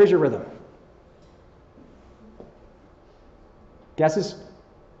called. There's your rhythm. Guesses?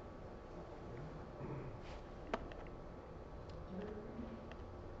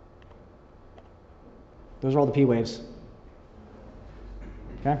 Those are all the P waves.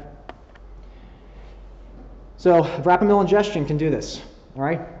 Okay? So verapamil ingestion can do this, all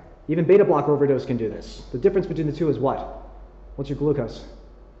right? Even beta blocker overdose can do this. The difference between the two is what? What's your glucose?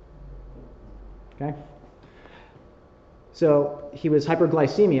 Okay? So he was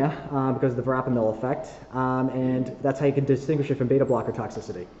hyperglycemia because of the verapamil effect, and that's how you can distinguish it from beta blocker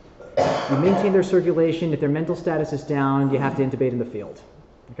toxicity. You maintain their circulation. If their mental status is down, you have to intubate in the field.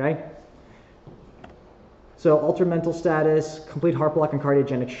 Okay? So altered mental status, complete heart block, and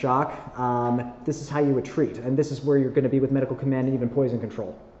cardiogenic shock. This is how you would treat, and this is where you're going to be with medical command and even poison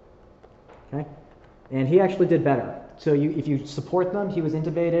control. Okay? And he actually did better. So if you support them, he was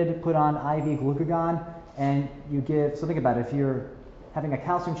intubated, put on IV glucagon, and you give, so think about it, if you're having a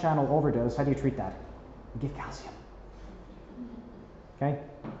calcium channel overdose, how do you treat that? You give calcium. Okay?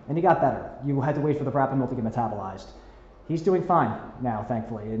 And he got better. You had to wait for the verapamil to get metabolized. He's doing fine now,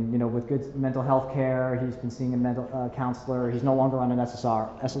 thankfully, and with good mental health care. He's been seeing a mental counselor. He's no longer on an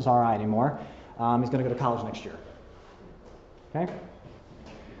SSRI anymore. He's going to go to college next year. Okay?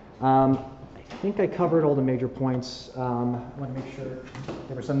 I think I covered all the major points. I want to make sure,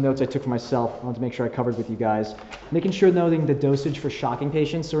 there were some notes I took for myself. I want to make sure I covered with you guys. Making sure knowing the dosage for shocking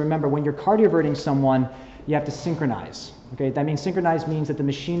patients. So remember, when you're cardioverting someone, you have to synchronize. Okay? That means synchronize means that the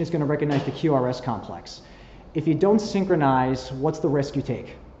machine is going to recognize the QRS complex. If you don't synchronize, what's the risk you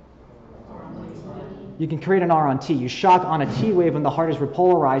take? You can create an R on T. You shock on a T wave when the heart is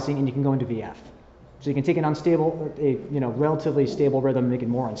repolarizing, and you can go into VF. So you can take an unstable, relatively stable rhythm and make it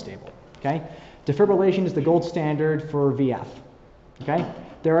more unstable. Okay? Defibrillation is the gold standard for VF. Okay?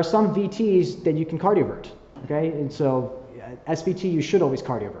 There are some VTs that you can cardiovert. Okay? And so SVT you should always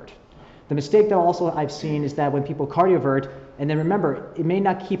cardiovert. The mistake that also I've seen is that when people cardiovert, and then remember, it may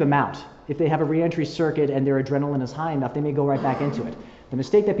not keep them out. If they have a reentry circuit and their adrenaline is high enough, they may go right back into it. The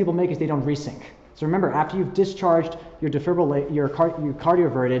mistake that people make is they don't resync. So remember, after you've discharged your defibrillate, you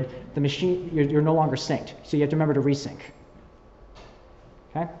cardioverted, the machine, you're no longer synced. So you have to remember to resync.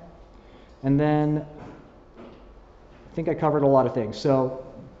 Okay? And then I think I covered a lot of things. So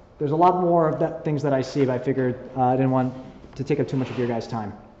there's a lot more of things that I see, but I figured I didn't want to take up too much of your guys'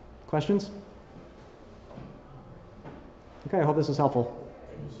 time. Questions? Okay, I hope this was helpful.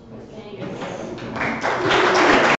 Thank you.